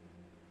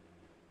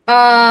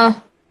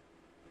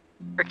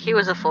He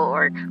was a full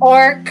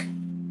orc.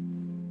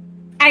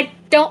 I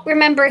don't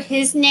remember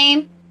his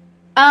name.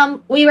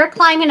 We were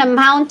climbing a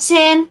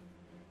mountain.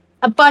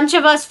 A bunch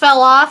of us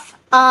fell off.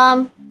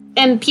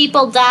 And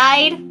people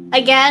died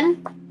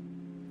again.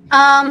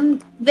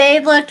 They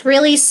looked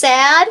really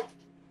sad.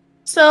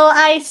 So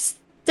I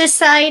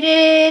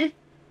decided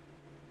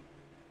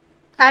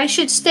I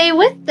should stay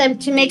with them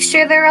to make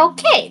sure they're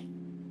okay.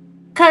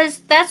 'Cause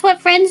that's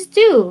what friends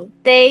do.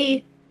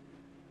 They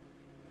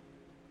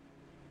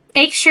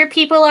make sure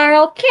people are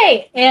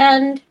okay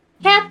and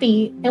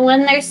happy. And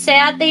when they're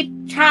sad, they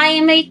try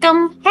and make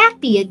them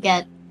happy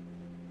again.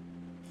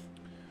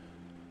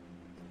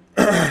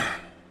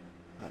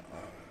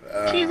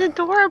 She's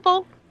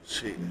adorable.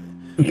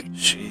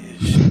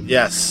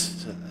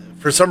 Yes.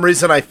 For some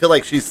reason, I feel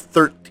like she's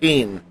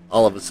 13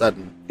 all of a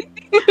sudden.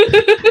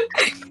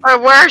 Or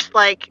worse,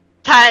 like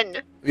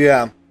 10.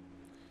 Yeah.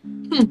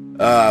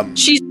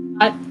 She's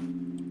not.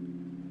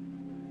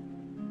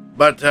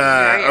 But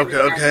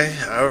okay.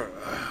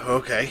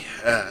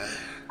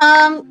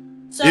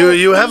 So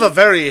You have a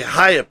very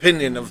high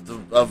opinion of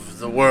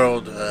the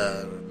world,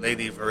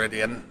 Lady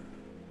Viridian.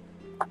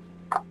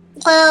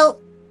 Well,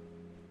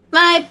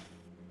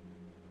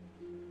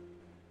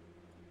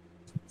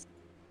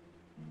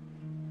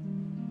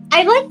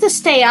 I like to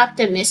stay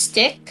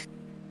optimistic.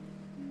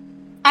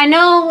 I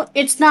know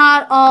it's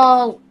not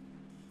all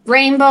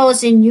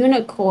rainbows and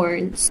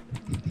unicorns.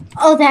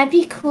 Oh, that'd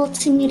be cool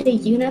to meet a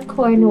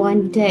unicorn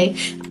one day.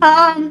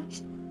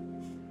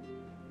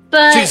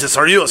 But Jesus,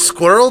 are you a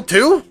squirrel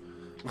too?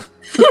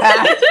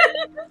 I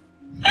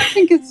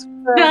think it's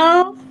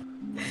no.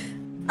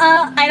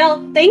 I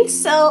don't think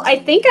so. I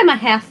think I'm a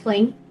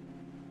halfling.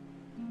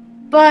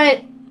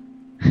 But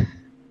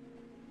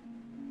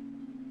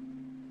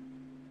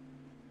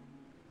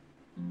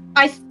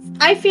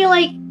I feel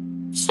like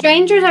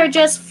strangers are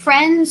just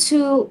friends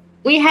who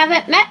we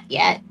haven't met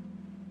yet.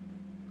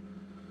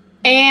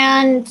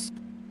 And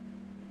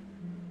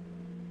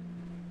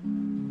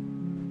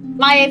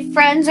my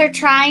friends are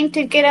trying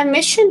to get a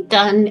mission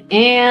done,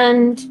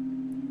 and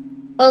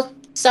well,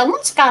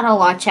 someone's gotta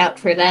watch out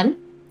for them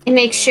and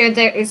make sure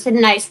there's a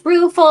nice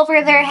roof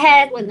over their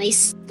head when they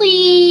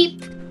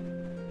sleep.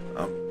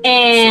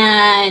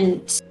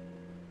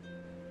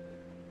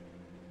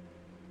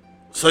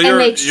 So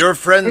your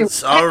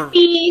friends are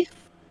happy.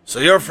 So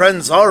your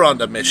friends are on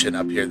the mission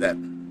up here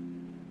then.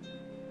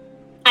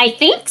 I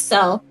think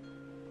so.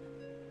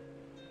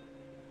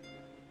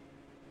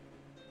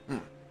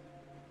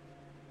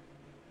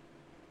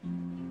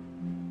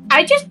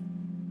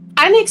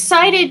 I'm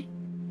excited.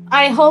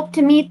 I hope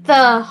to meet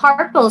the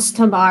Harpos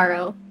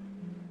tomorrow.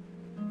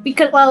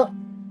 Because, well,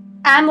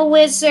 I'm a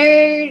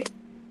wizard,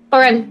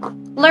 or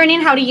I'm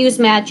learning how to use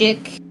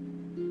magic.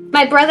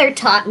 My brother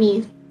taught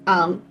me.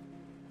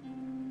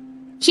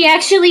 He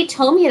actually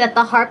told me that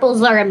the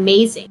Harpos are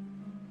amazing.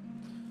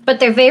 But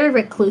they're very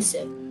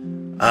reclusive.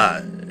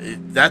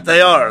 That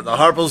they are. The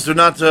Harpos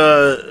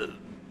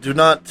do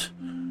not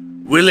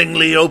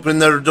willingly open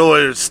their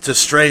doors to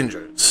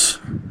strangers.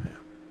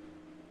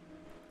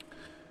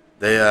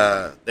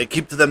 They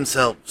keep to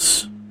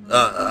themselves,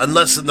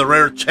 unless in the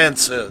rare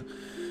chance a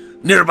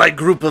nearby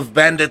group of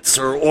bandits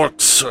or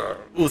orcs or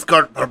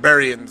Uthgard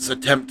barbarians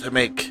attempt to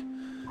make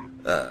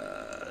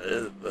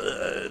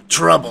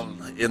trouble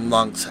in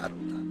Longsaddle.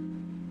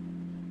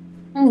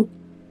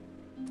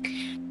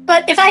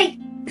 But if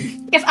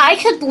I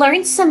could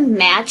learn some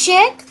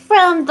magic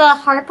from the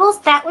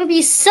Harples, that would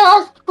be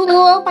so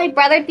cool. My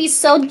brother'd be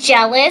so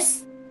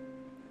jealous.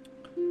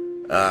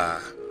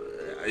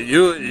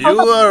 You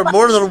are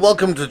more than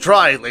welcome to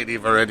try, Lady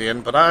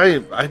Viridian, but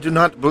I do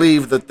not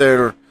believe that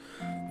they're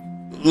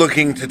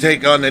looking to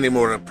take on any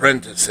more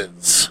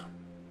apprentices.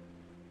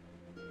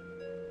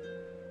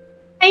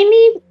 I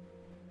mean,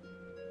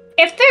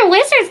 if they're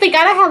wizards, they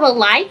gotta have a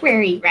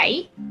library,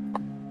 right?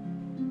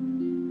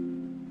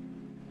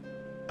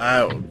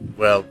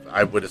 Well,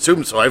 I would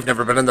assume so. I've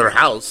never been in their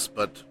house,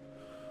 but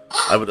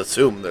I would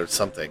assume there's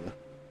something.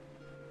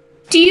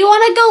 Do you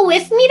want to go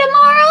with me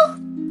tomorrow?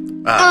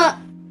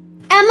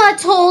 Emma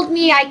told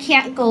me I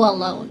can't go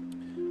alone.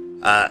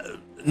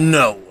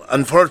 No.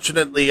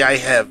 Unfortunately, I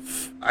have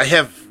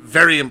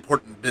very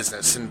important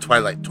business in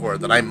Twilight Tour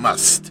that I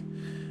must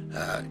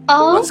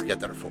get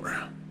there for.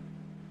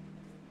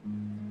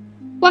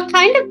 What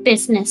kind of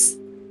business?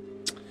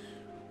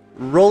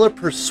 Roll a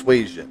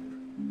persuasion.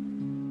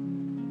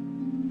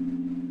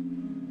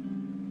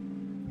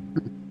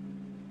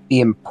 The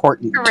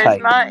important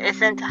type. Charisma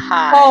isn't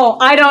high. Oh,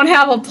 I don't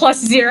have a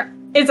 +0.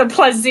 It's a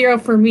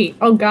 +0 for me.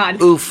 Oh,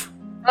 God. Oof.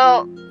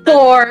 Oh,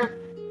 4.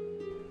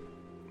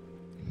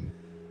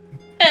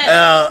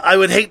 I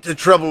would hate to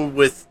trouble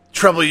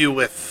you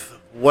with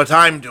what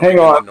I'm doing Hang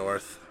on. in the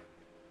north.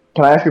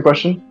 Can I ask a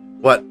question?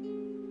 What?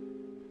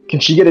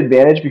 Can she get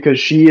advantage because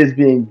she is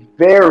being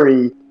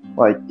very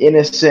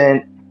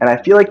innocent, and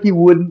I feel like he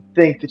wouldn't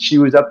think that she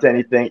was up to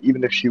anything,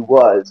 even if she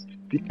was,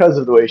 because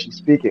of the way she's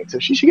speaking. So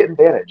she should get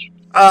advantage.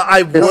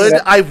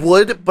 I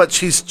would, but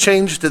she's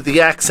changed the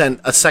accent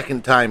a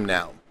second time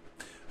now.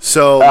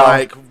 So,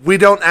 we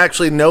don't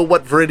actually know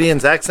what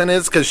Viridian's accent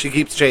is because she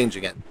keeps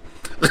changing it.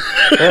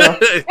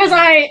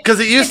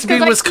 Because it used to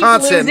be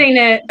Wisconsin,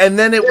 and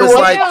then it was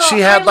she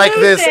had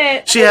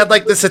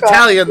this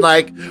Italian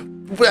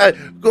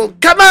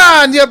come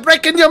on, you're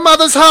breaking your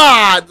mother's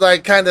heart,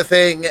 kind of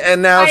thing,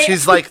 and now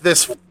she's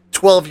this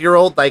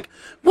 12-year-old,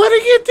 what are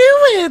you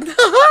doing?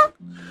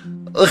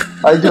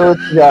 I do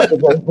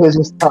it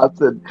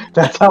Wisconsin.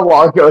 That's how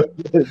long ago it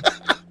is.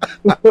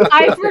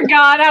 I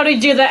forgot how to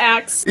do the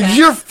accent.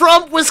 You're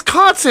from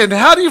Wisconsin.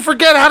 How do you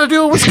forget how to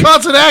do a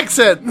Wisconsin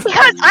accent?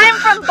 Because I'm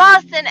from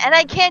Boston, and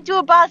I can't do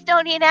a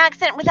Bostonian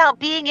accent without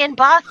being in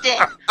Boston.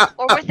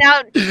 Or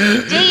without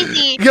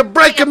Daisy. You're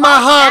breaking my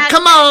heart.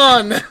 Come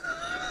on.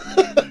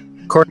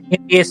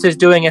 Cornelius is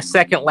doing a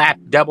second lap,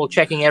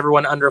 double-checking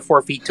everyone under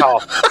 4 feet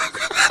tall.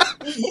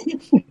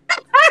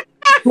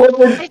 I feel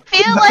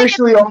like at this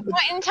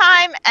point in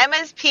time,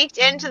 Emma's peeked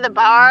into the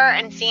bar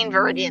and seen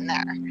Viridian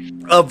there.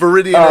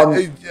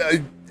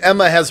 Viridian,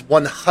 Emma has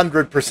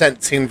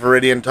 100% seen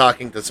Viridian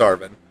talking to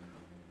Sarvin.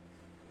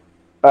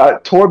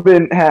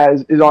 Torben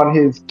is on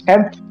his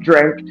 10th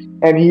drink,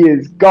 and he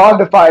is gone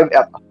to find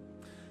Emma.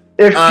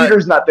 If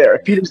Peter's not there.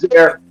 If Peter's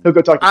there, he'll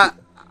go talk to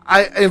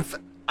Peter.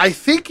 I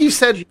think you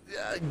said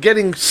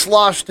getting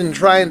sloshed and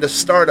trying to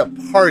start a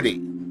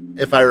party,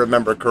 if I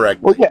remember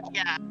correctly. Well,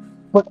 yeah.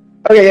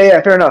 Okay,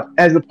 yeah, fair enough.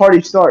 Has the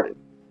party started?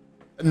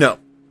 No.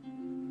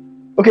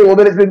 Okay, well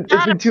then it's been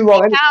too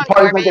long. The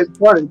party's not getting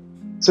started.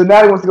 So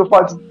now he wants to go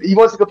find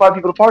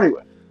people to party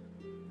with.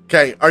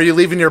 Okay, are you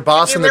leaving your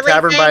boss in the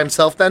tavern by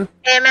himself then?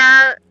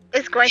 Emma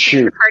is going to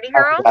be the party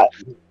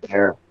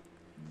girl.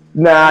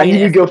 Nah,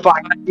 he would go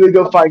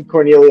find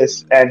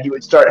Cornelius, and he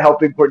would start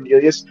helping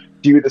Cornelius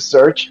do the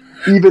search,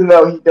 even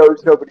though he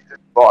knows nobody's in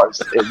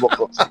bars.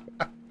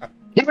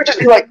 He would just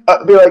be like,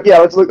 yeah,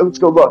 let's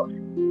go look.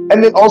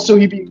 And then also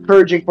he'd be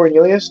encouraging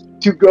Cornelius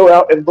to go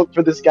out and look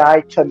for this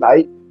guy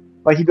tonight.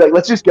 He'd be like,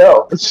 let's just go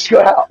out.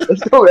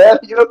 Let's go, man.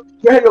 You're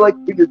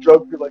when you're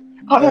drunk, you're like,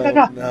 oh,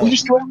 no. We'll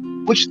just go out.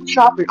 We'll just go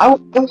shopping. I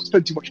don't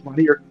spend too much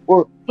money.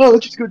 Or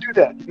let's just go do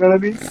that. You know what I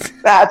mean?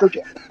 That's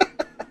okay.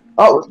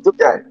 Oh, it's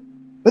okay.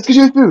 Let's get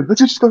you food.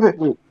 Let's just go get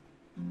food.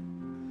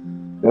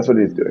 That's what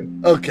he's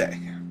doing. Okay.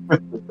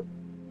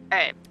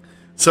 Alright.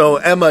 So,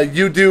 Emma,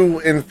 you do,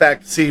 in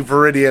fact, see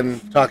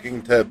Viridian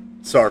talking to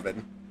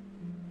Sarvin.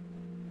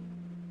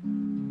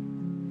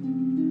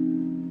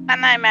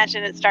 And I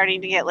imagine it's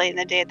starting to get late in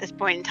the day at this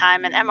point in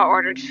time, and Emma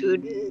ordered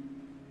food and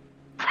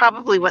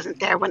probably wasn't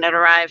there when it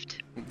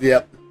arrived.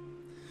 Yep.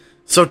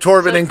 So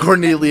Torben and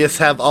Cornelius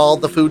have all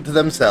the food to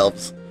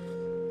themselves.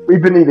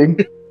 We've been eating.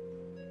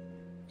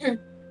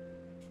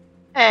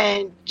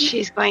 And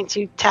she's going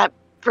to tap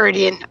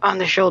Viridian on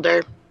the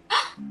shoulder.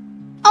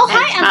 Oh,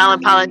 hi,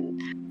 Emma.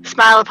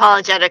 Smile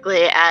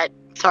apologetically at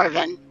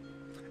Sarvin.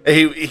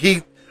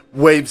 He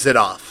waves it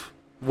off.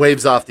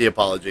 Waves off the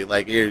apology.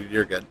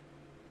 You're good.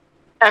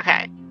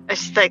 Okay.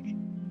 It's just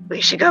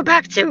we should go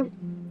back to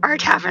our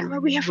tavern where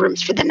we have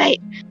rooms for the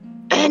night.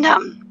 And,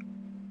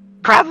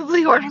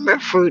 probably order more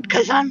food,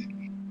 because,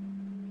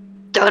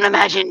 don't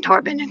imagine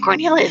Torben and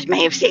Cornelius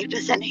may have saved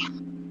us any.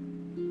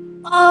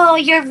 Oh,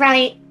 you're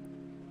right.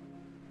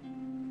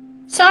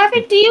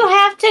 Sarvin, do you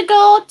have to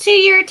go to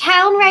your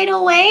town right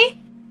away?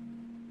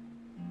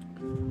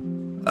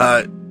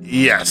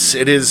 Yes,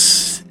 it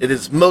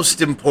is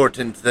most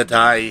important that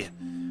I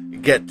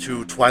get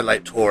to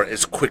Twilight Tor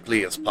as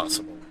quickly as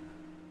possible.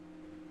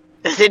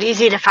 Is it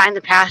easy to find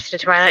the path to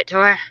Twilight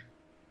Tor?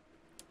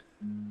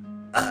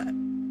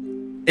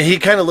 He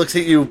kind of looks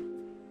at you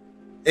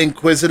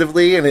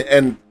inquisitively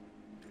and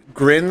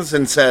grins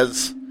and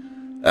says,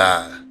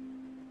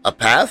 a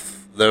path?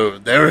 Though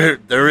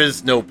there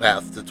is no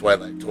path to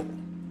Twilight Tor.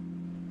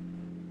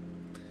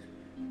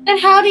 Then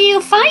how do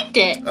you find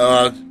it?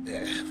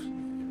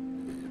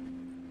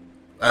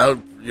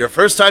 Well, your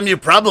first time you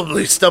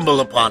probably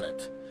stumble upon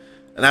it.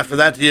 And after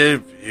that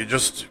you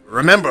just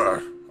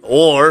remember.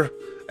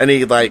 And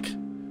he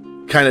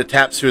kind of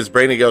taps to his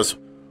brain and goes,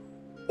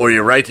 or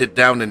you write it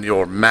down in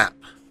your map.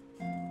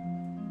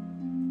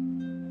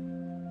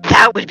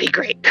 That would be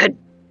great. Could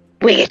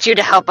we get you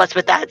to help us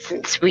with that,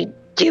 since we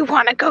do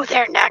want to go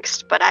there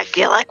next, but I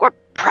feel like we're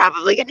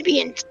probably going to be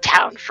in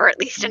town for at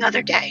least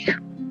another day.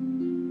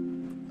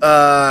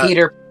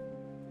 Peter.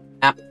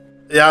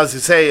 Yeah, I was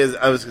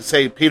gonna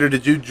say, Peter,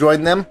 did you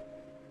join them?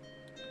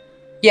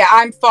 Yeah,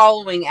 I'm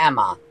following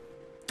Emma.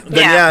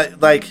 Then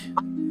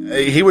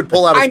he would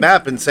pull out his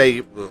map and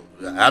say, well,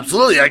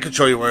 absolutely, I could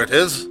show you where it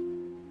is.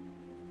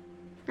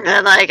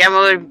 And Emma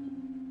would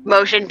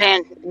motion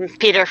pan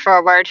Peter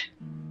forward.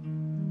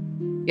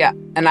 Yeah,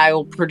 and I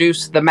will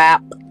produce the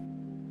map.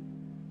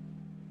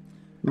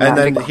 And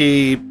then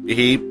he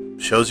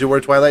shows you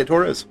where Twilight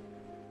Tor is.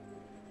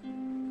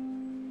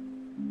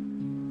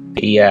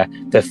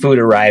 The food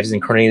arrives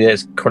and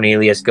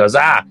Cornelius goes,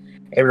 a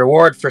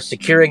reward for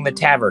securing the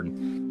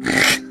tavern.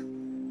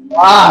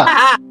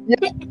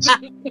 Yes.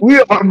 We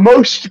are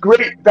most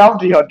great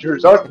bounty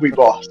hunters, aren't we,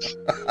 boss?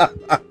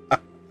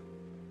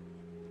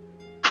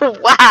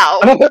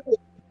 Wow.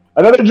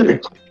 Another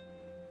drink.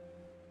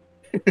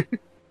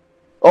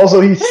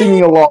 Also, he's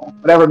singing along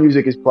whatever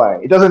music is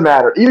playing. It doesn't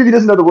matter. Even if he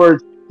doesn't know the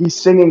words, he's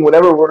singing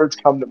whatever words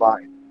come to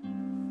mind.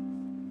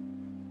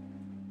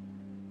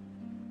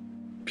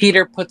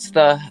 Peter puts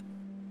the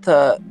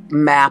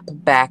map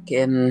back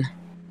in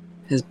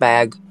his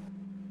bag.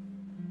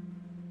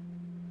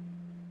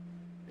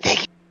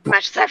 Thank you very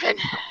much, Sarvin.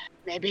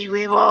 Maybe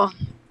we will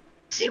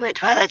see what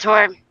Twilight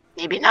Tor.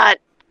 Maybe not.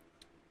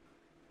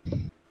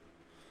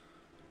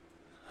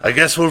 I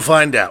guess we'll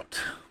find out.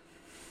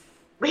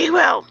 We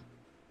will.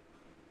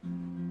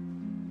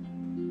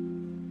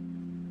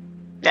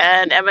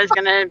 And Emma's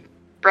gonna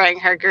bring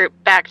her group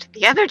back to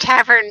the other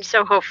tavern,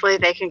 so hopefully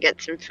they can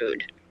get some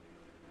food.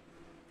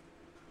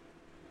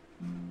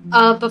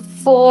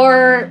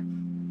 Before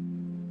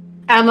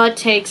Emma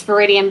takes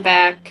Viridian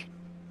back,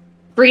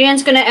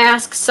 Brienne's gonna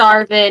ask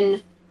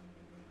Sarvin,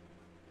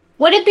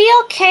 would it be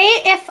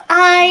okay if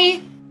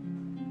I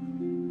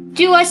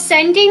do a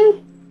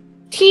sending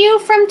to you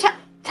from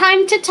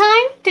time to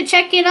time to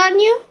check in on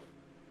you?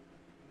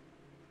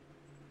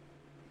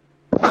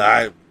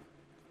 I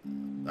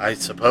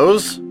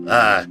suppose.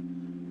 Well,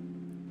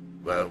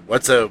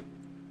 what's a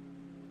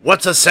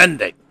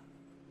sending?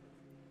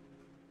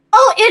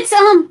 Oh, it's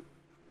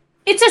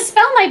a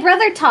spell my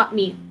brother taught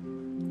me.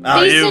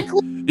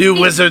 You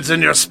wizards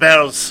and your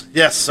spells.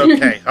 Yes,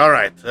 okay, all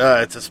right.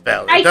 It's a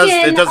spell. It does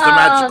the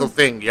magical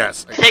thing.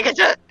 Yes, I think it's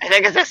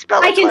a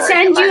spell. I can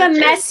send you a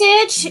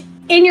message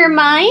in your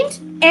mind,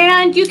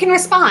 and you can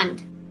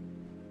respond.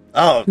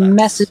 Oh,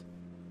 Message,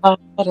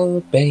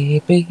 bottle,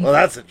 baby. Well,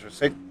 that's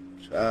interesting.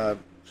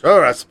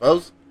 Sure, I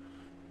suppose.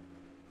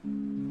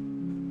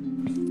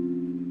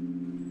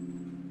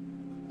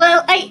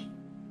 Well,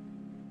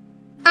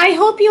 I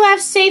hope you have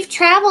safe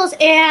travels,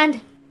 and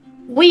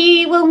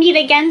we will meet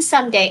again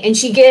someday. And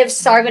she gives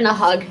Sarvin a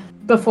hug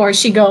before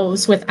she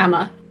goes with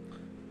Emma.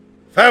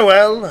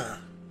 Farewell,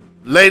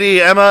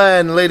 Lady Emma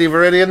and Lady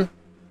Viridian.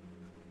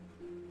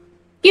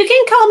 You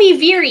can call me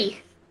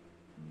Viri.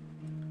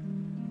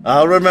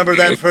 I'll remember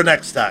that for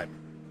next time.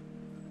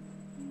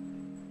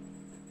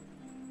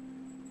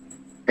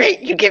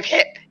 Great, you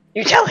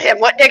tell him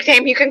what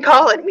nickname you can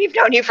call, and we've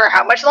known you for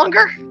how much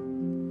longer?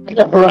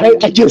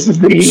 Right? I just was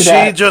thinking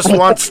that. She just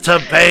wants to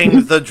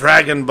bang the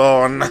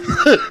Dragonborn.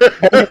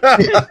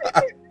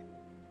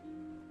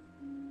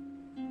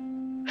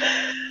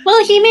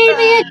 Well, he made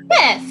me a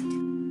gift.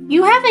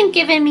 You haven't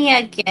given me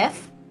a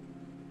gift.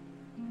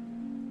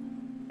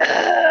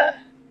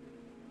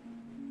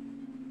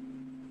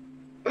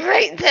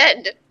 Right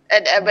then.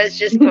 And Emma's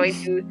just going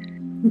to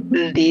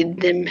lead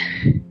them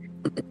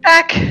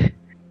back to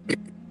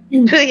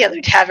the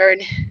other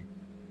tavern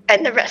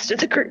and the rest of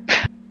the group.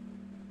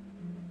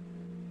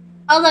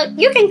 Although,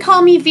 you can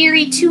call me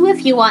Viri too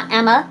if you want,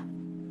 Emma.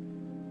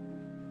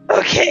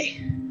 Okay.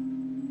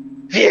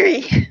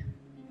 Viri.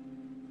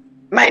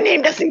 My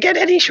name doesn't get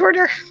any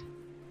shorter.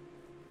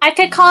 I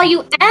could call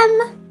you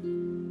M.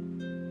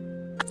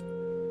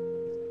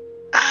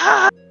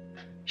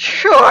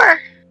 Sure.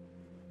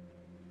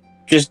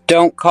 Just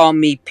don't call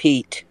me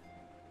Pete.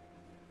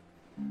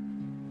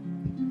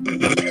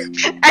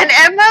 And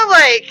Emma,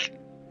 like,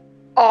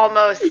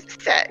 almost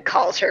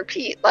calls her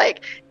Pete.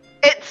 Like,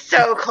 it's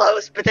so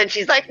close, but then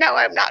she's like, no,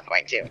 I'm not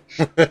going to.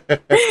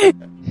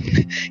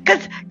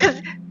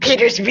 Because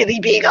Peter's really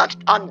being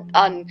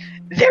on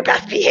their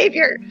best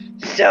behavior.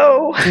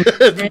 So...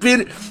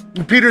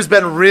 Peter's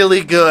been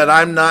really good.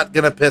 I'm not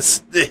going to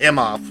piss him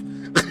off.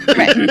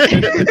 Right.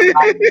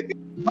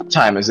 What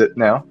time is it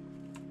now?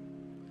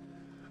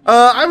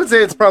 I would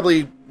say it's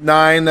probably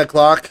 9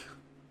 o'clock.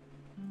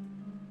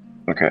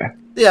 Okay.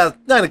 Yeah,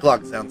 9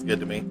 o'clock sounds good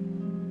to me.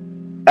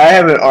 I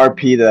have an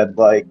RP that I'd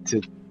like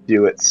to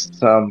do at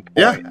some point.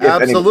 Yeah, if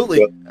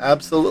absolutely. anyone-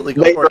 Absolutely.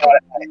 Go Later for it. on,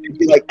 it'd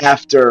be like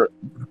after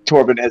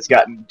Torben has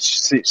gotten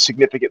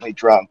significantly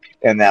drunk,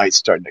 and now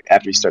he's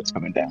after he starts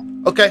coming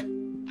down. Okay.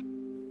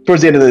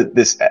 Towards the end of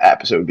this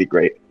episode would be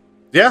great.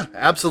 Yeah,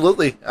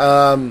 absolutely.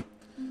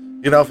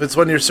 If it's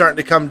when you're starting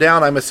to come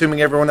down, I'm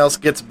assuming everyone else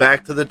gets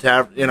back to the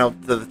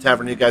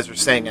tavern you guys are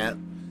staying at,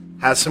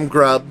 has some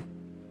grub.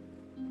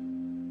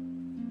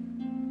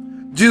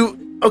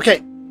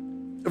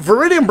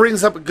 Viridian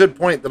brings up a good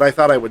point that I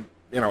thought I would,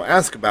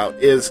 ask about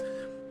is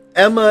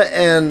Emma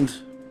and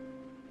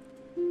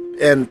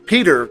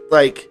Peter,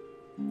 like,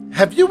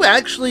 have you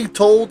actually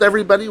told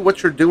everybody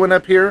what you're doing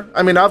up here?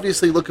 I mean,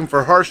 obviously looking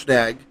for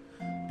Harshnag,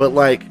 but,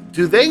 like,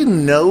 do they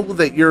know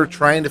that you're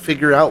trying to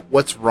figure out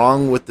what's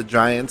wrong with the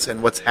giants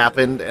and what's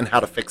happened and how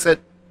to fix it?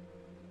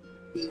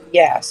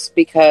 Yes, I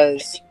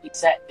because think we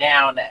sat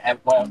down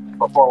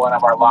before one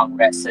of our long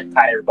rests and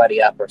tied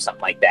everybody up or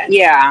something like that.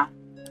 yeah,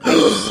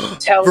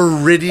 tell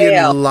Viridian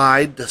Dale.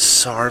 lied to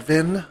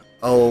Sarvin?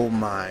 Oh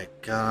my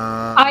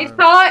god. I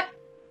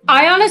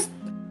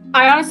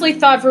honestly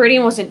thought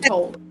Viridian wasn't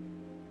told.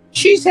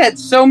 she's had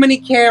so many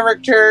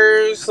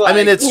characters. I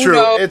mean, like, it's who true.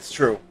 knows? It's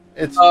true.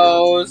 It's true.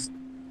 Knows?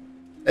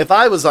 If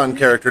I was on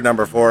character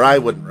number 4, I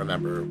wouldn't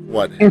remember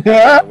what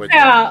happened with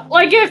Yeah,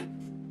 like if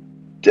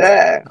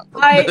Damn.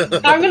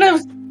 I'm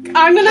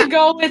gonna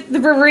go with the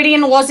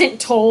Viridian wasn't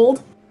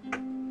told.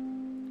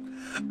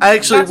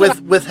 Actually, That's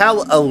with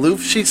how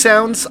aloof she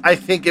sounds, I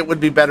think it would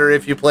be better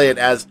if you play it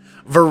as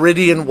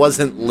Viridian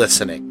wasn't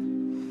listening.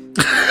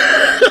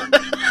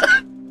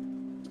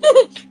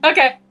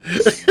 Okay.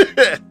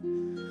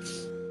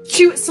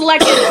 Shoot,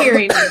 selective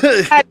hearing.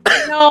 I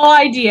have no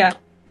idea.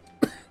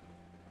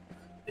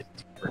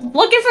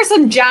 Looking for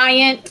some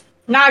giant.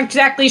 Not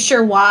exactly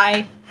sure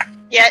why.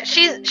 Yeah,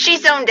 she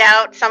zoned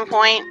out at some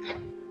point.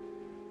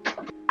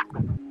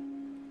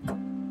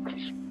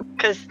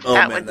 Because Oh,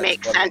 that man, would that's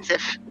make funny. sense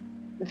if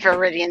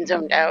Viridian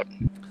zoned out.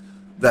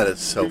 That is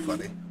so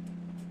funny.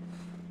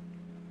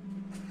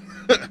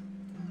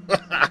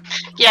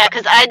 Yeah,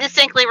 because I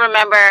distinctly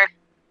remember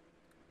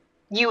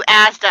you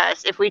asked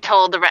us if we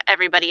told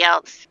everybody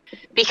else.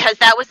 Because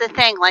that was the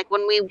thing. Like,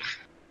 when we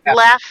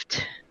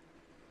left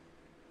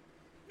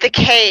the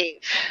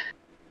cave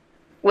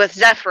with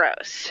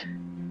Zephyros,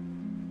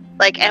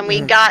 like, and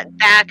we got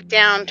back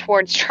down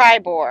towards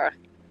Tribor,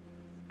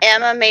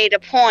 Emma made a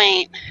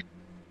point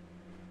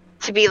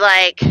to be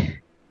like,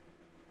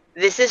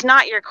 this is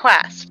not your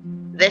quest.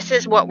 This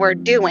is what we're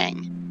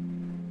doing.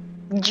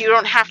 You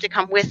don't have to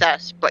come with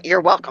us, but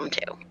you're welcome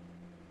to.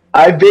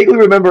 I vaguely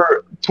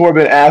remember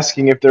Torben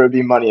asking if there would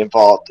be money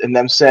involved, and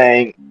them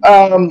saying,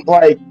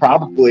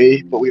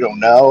 probably, but we don't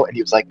know. And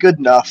he was like, good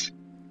enough.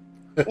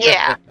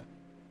 Yeah.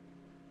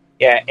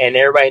 Yeah, and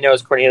everybody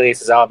knows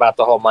Cornelius is all about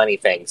the whole money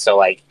thing. So,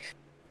 like,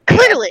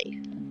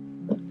 Clearly.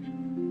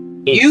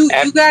 You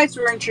guys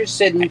were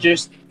interested in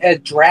just a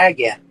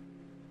dragon.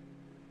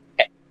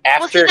 Well,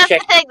 see, after that's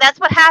check, the thing. That's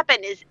what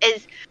happened.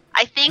 Is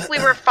I think we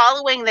were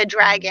following the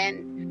dragon,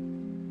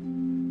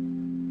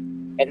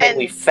 and then and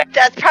we found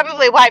that's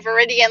probably why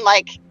Viridian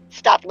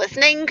stopped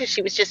listening because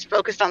she was just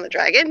focused on the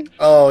dragon.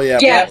 Oh, yeah,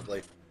 Yeah.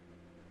 probably.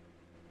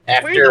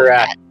 Where you going after with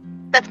that?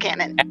 That's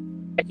canon.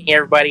 checking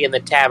everybody in the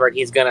tavern,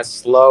 he's gonna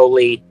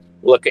slowly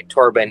look at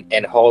Torben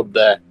and hold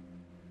the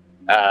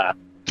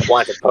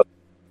wanted poster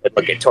and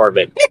look at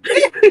Torben.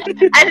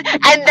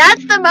 and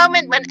that's the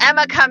moment when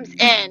Emma comes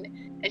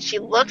in and she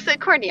looks at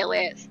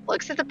Cornelius,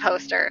 looks at the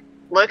poster,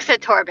 looks at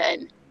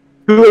Torben,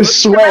 Who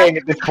is looks at the rest swaying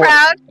at of this the point?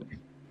 crowd,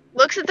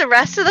 looks at the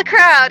rest of the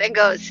crowd, and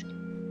goes,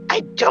 "I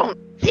don't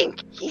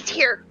think he's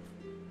here."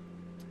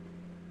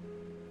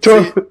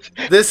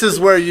 This is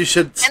where you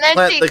should And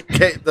then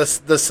plant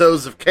the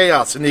sows of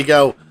chaos, and you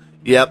go,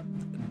 yep,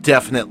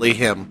 definitely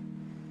him.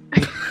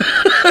 But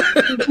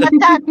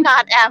that's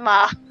not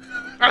Emma.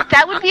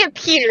 That would be a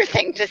Peter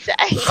thing to say.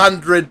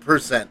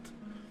 100%.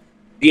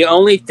 The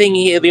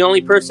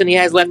only person he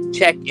has left to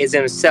check is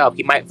himself.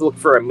 He might look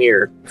for a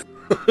mirror.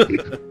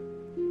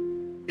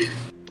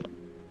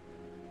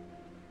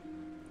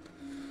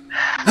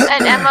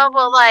 And Emma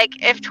will,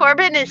 if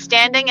Torben is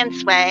standing and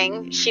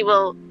swaying, she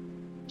will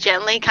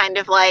gently kind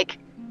of,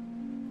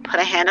 put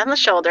a hand on the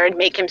shoulder and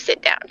make him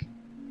sit down.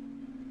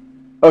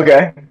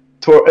 Okay. And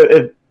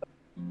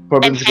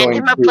Torben's hand going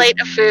him a to... plate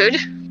of food.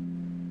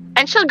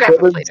 And she'll grab a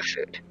Torben's- plate of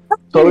food.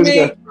 Torben's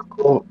going to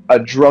throw a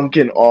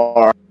drunken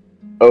arm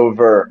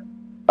over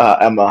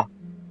Emma.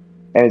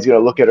 And he's going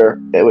to look at her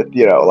with,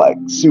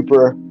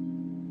 super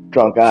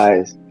drunk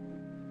eyes,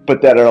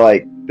 but that are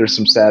like, there's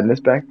some sadness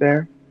back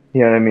there.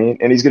 You know what I mean?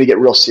 And he's going to get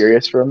real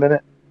serious for a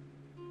minute.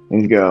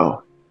 And he'd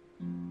go,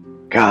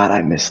 God,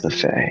 I miss the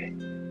Fae.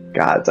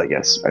 Gods, I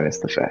guess, I miss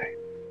the Fae.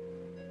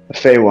 The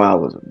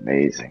Feywild was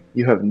amazing.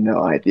 You have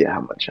no idea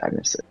how much I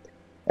miss it.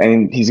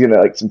 And he's going to,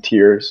 like, some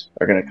tears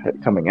are going to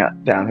coming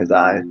out down his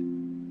eyes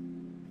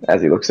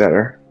as he looks at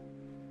her.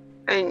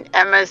 And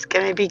Emma's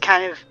going to be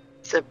kind of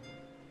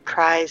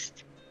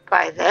surprised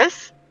by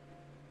this.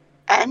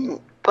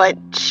 But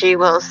she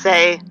will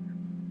say,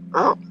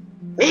 well,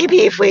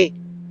 maybe if we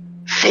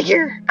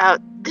figure out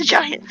the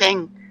giant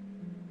thing,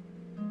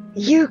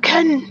 you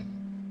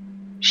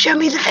can show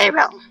me the Fey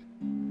realm.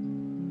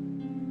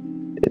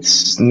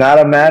 It's not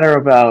a matter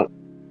about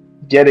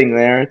getting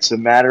there, it's a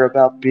matter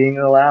about being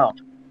allowed.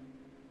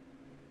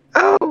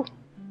 Oh.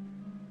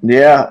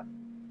 Yeah.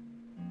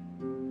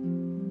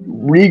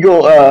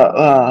 Regal,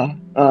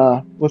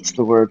 what's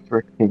the word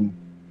for king?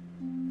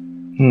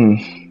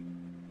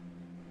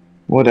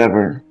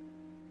 Whatever.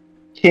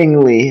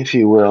 Kingly, if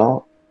you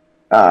will.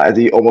 As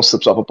he almost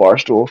slips off a bar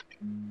stool.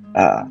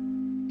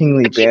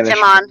 Kingly banishment.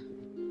 Him on.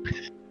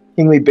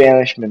 Kingly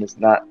banishment is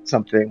not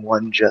something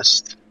one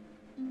just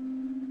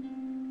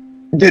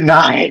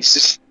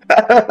denies.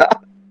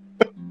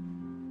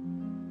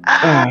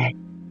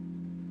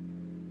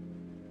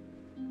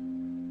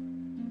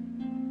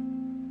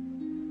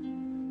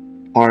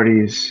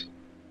 Parties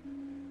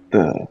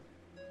that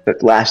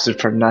lasted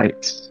for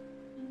nights.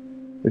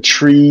 The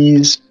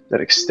trees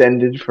that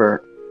extended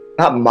for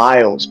not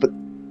miles, but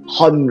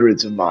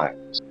hundreds of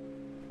miles,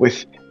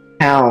 with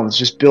towns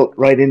just built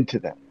right into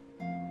them.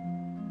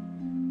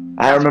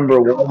 I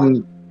remember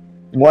one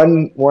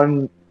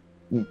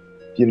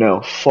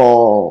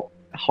fall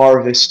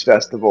harvest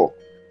festival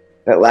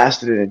that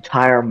lasted an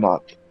entire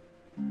month.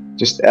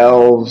 Just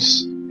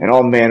elves and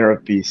all manner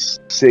of beasts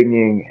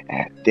singing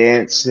and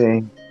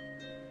dancing.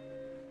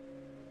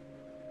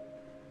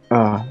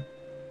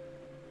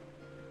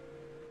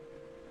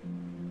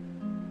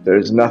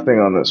 There's nothing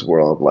on this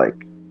world like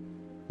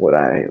what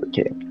I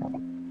came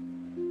from.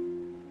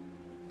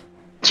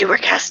 You were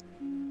cast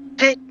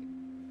it.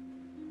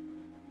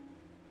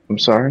 I'm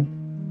sorry?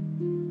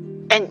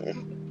 And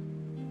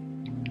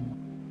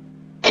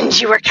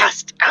you were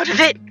cast out of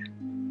it?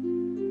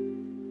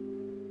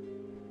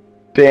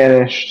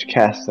 Banished,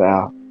 cast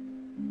out.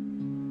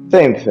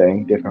 Same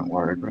thing, different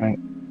word, right?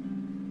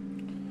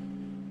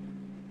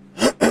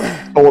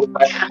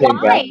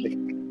 Came back,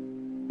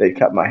 they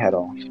cut my head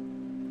off.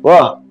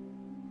 Well,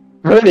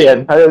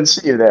 Meridian, I didn't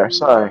see you there,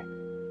 sorry.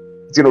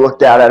 He's gonna look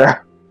down at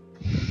her.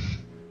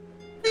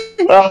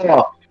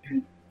 Oh,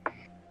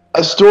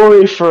 a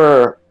story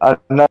for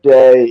another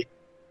day.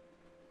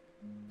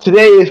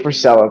 Today is for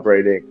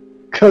celebrating,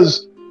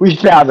 because we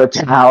found a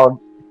town.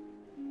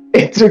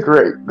 It's a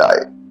great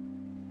night.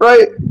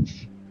 Right?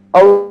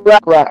 A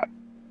round.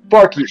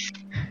 Barkeep.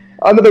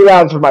 Another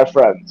round for my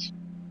friends.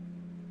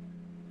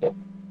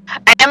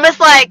 Emma's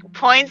like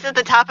points at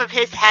the top of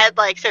his head,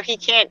 like so he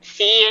can't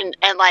see,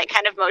 and like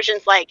kind of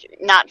motions like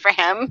not for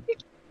him.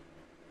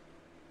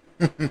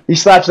 He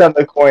slaps down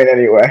the coin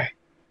anyway.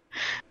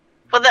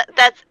 Well,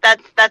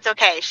 that's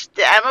okay.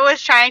 Emma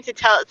was trying to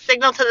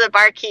signal to the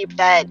barkeep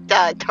that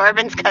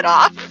Torben's cut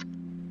off.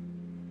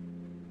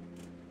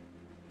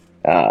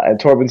 And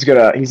Torben's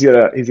gonna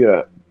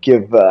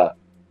give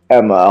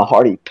Emma a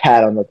hearty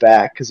pat on the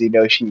back because he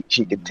knows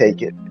she can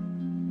take it,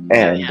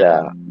 and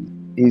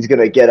he's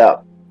gonna get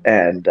up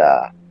and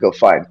go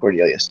find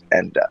Cornelius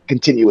and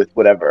continue with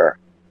whatever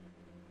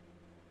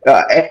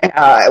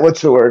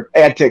what's the word,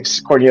 antics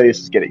Cornelius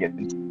is getting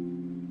into.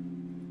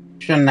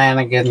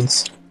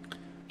 Shenanigans.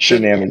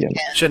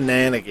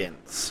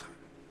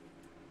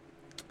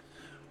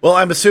 Well,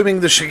 I'm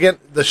assuming the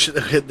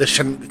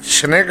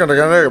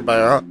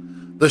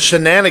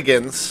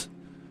shenanigans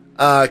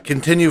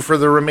continue for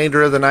the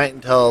remainder of the night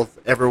until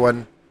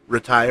everyone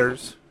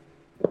retires.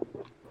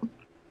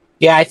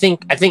 Yeah, I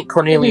think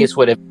Cornelius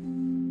would have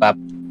up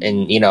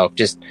and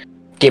just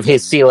give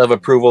his seal of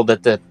approval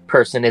that the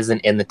person isn't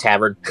in the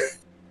tavern.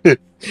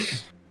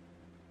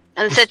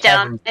 And sit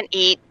down and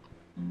eat.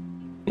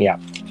 Yeah.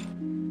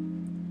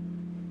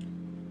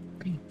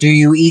 Do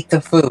you eat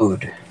the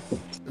food?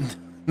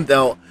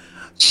 No,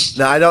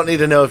 I don't need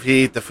to know if you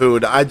eat the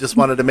food. I just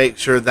wanted to make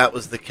sure that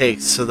was the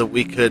case so that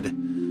we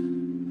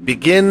could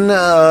begin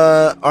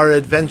our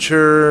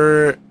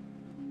adventure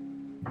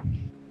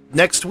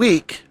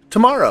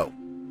tomorrow.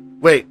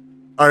 Wait,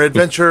 our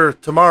adventure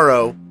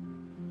tomorrow.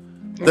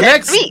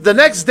 The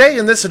next day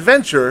in this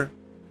adventure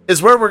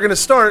is where we're going to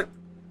start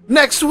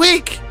next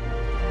week.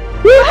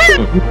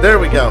 There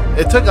we go.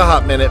 It took a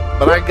hot minute,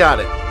 but I got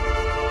it.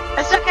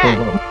 That's okay.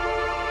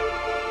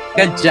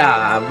 Good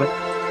job.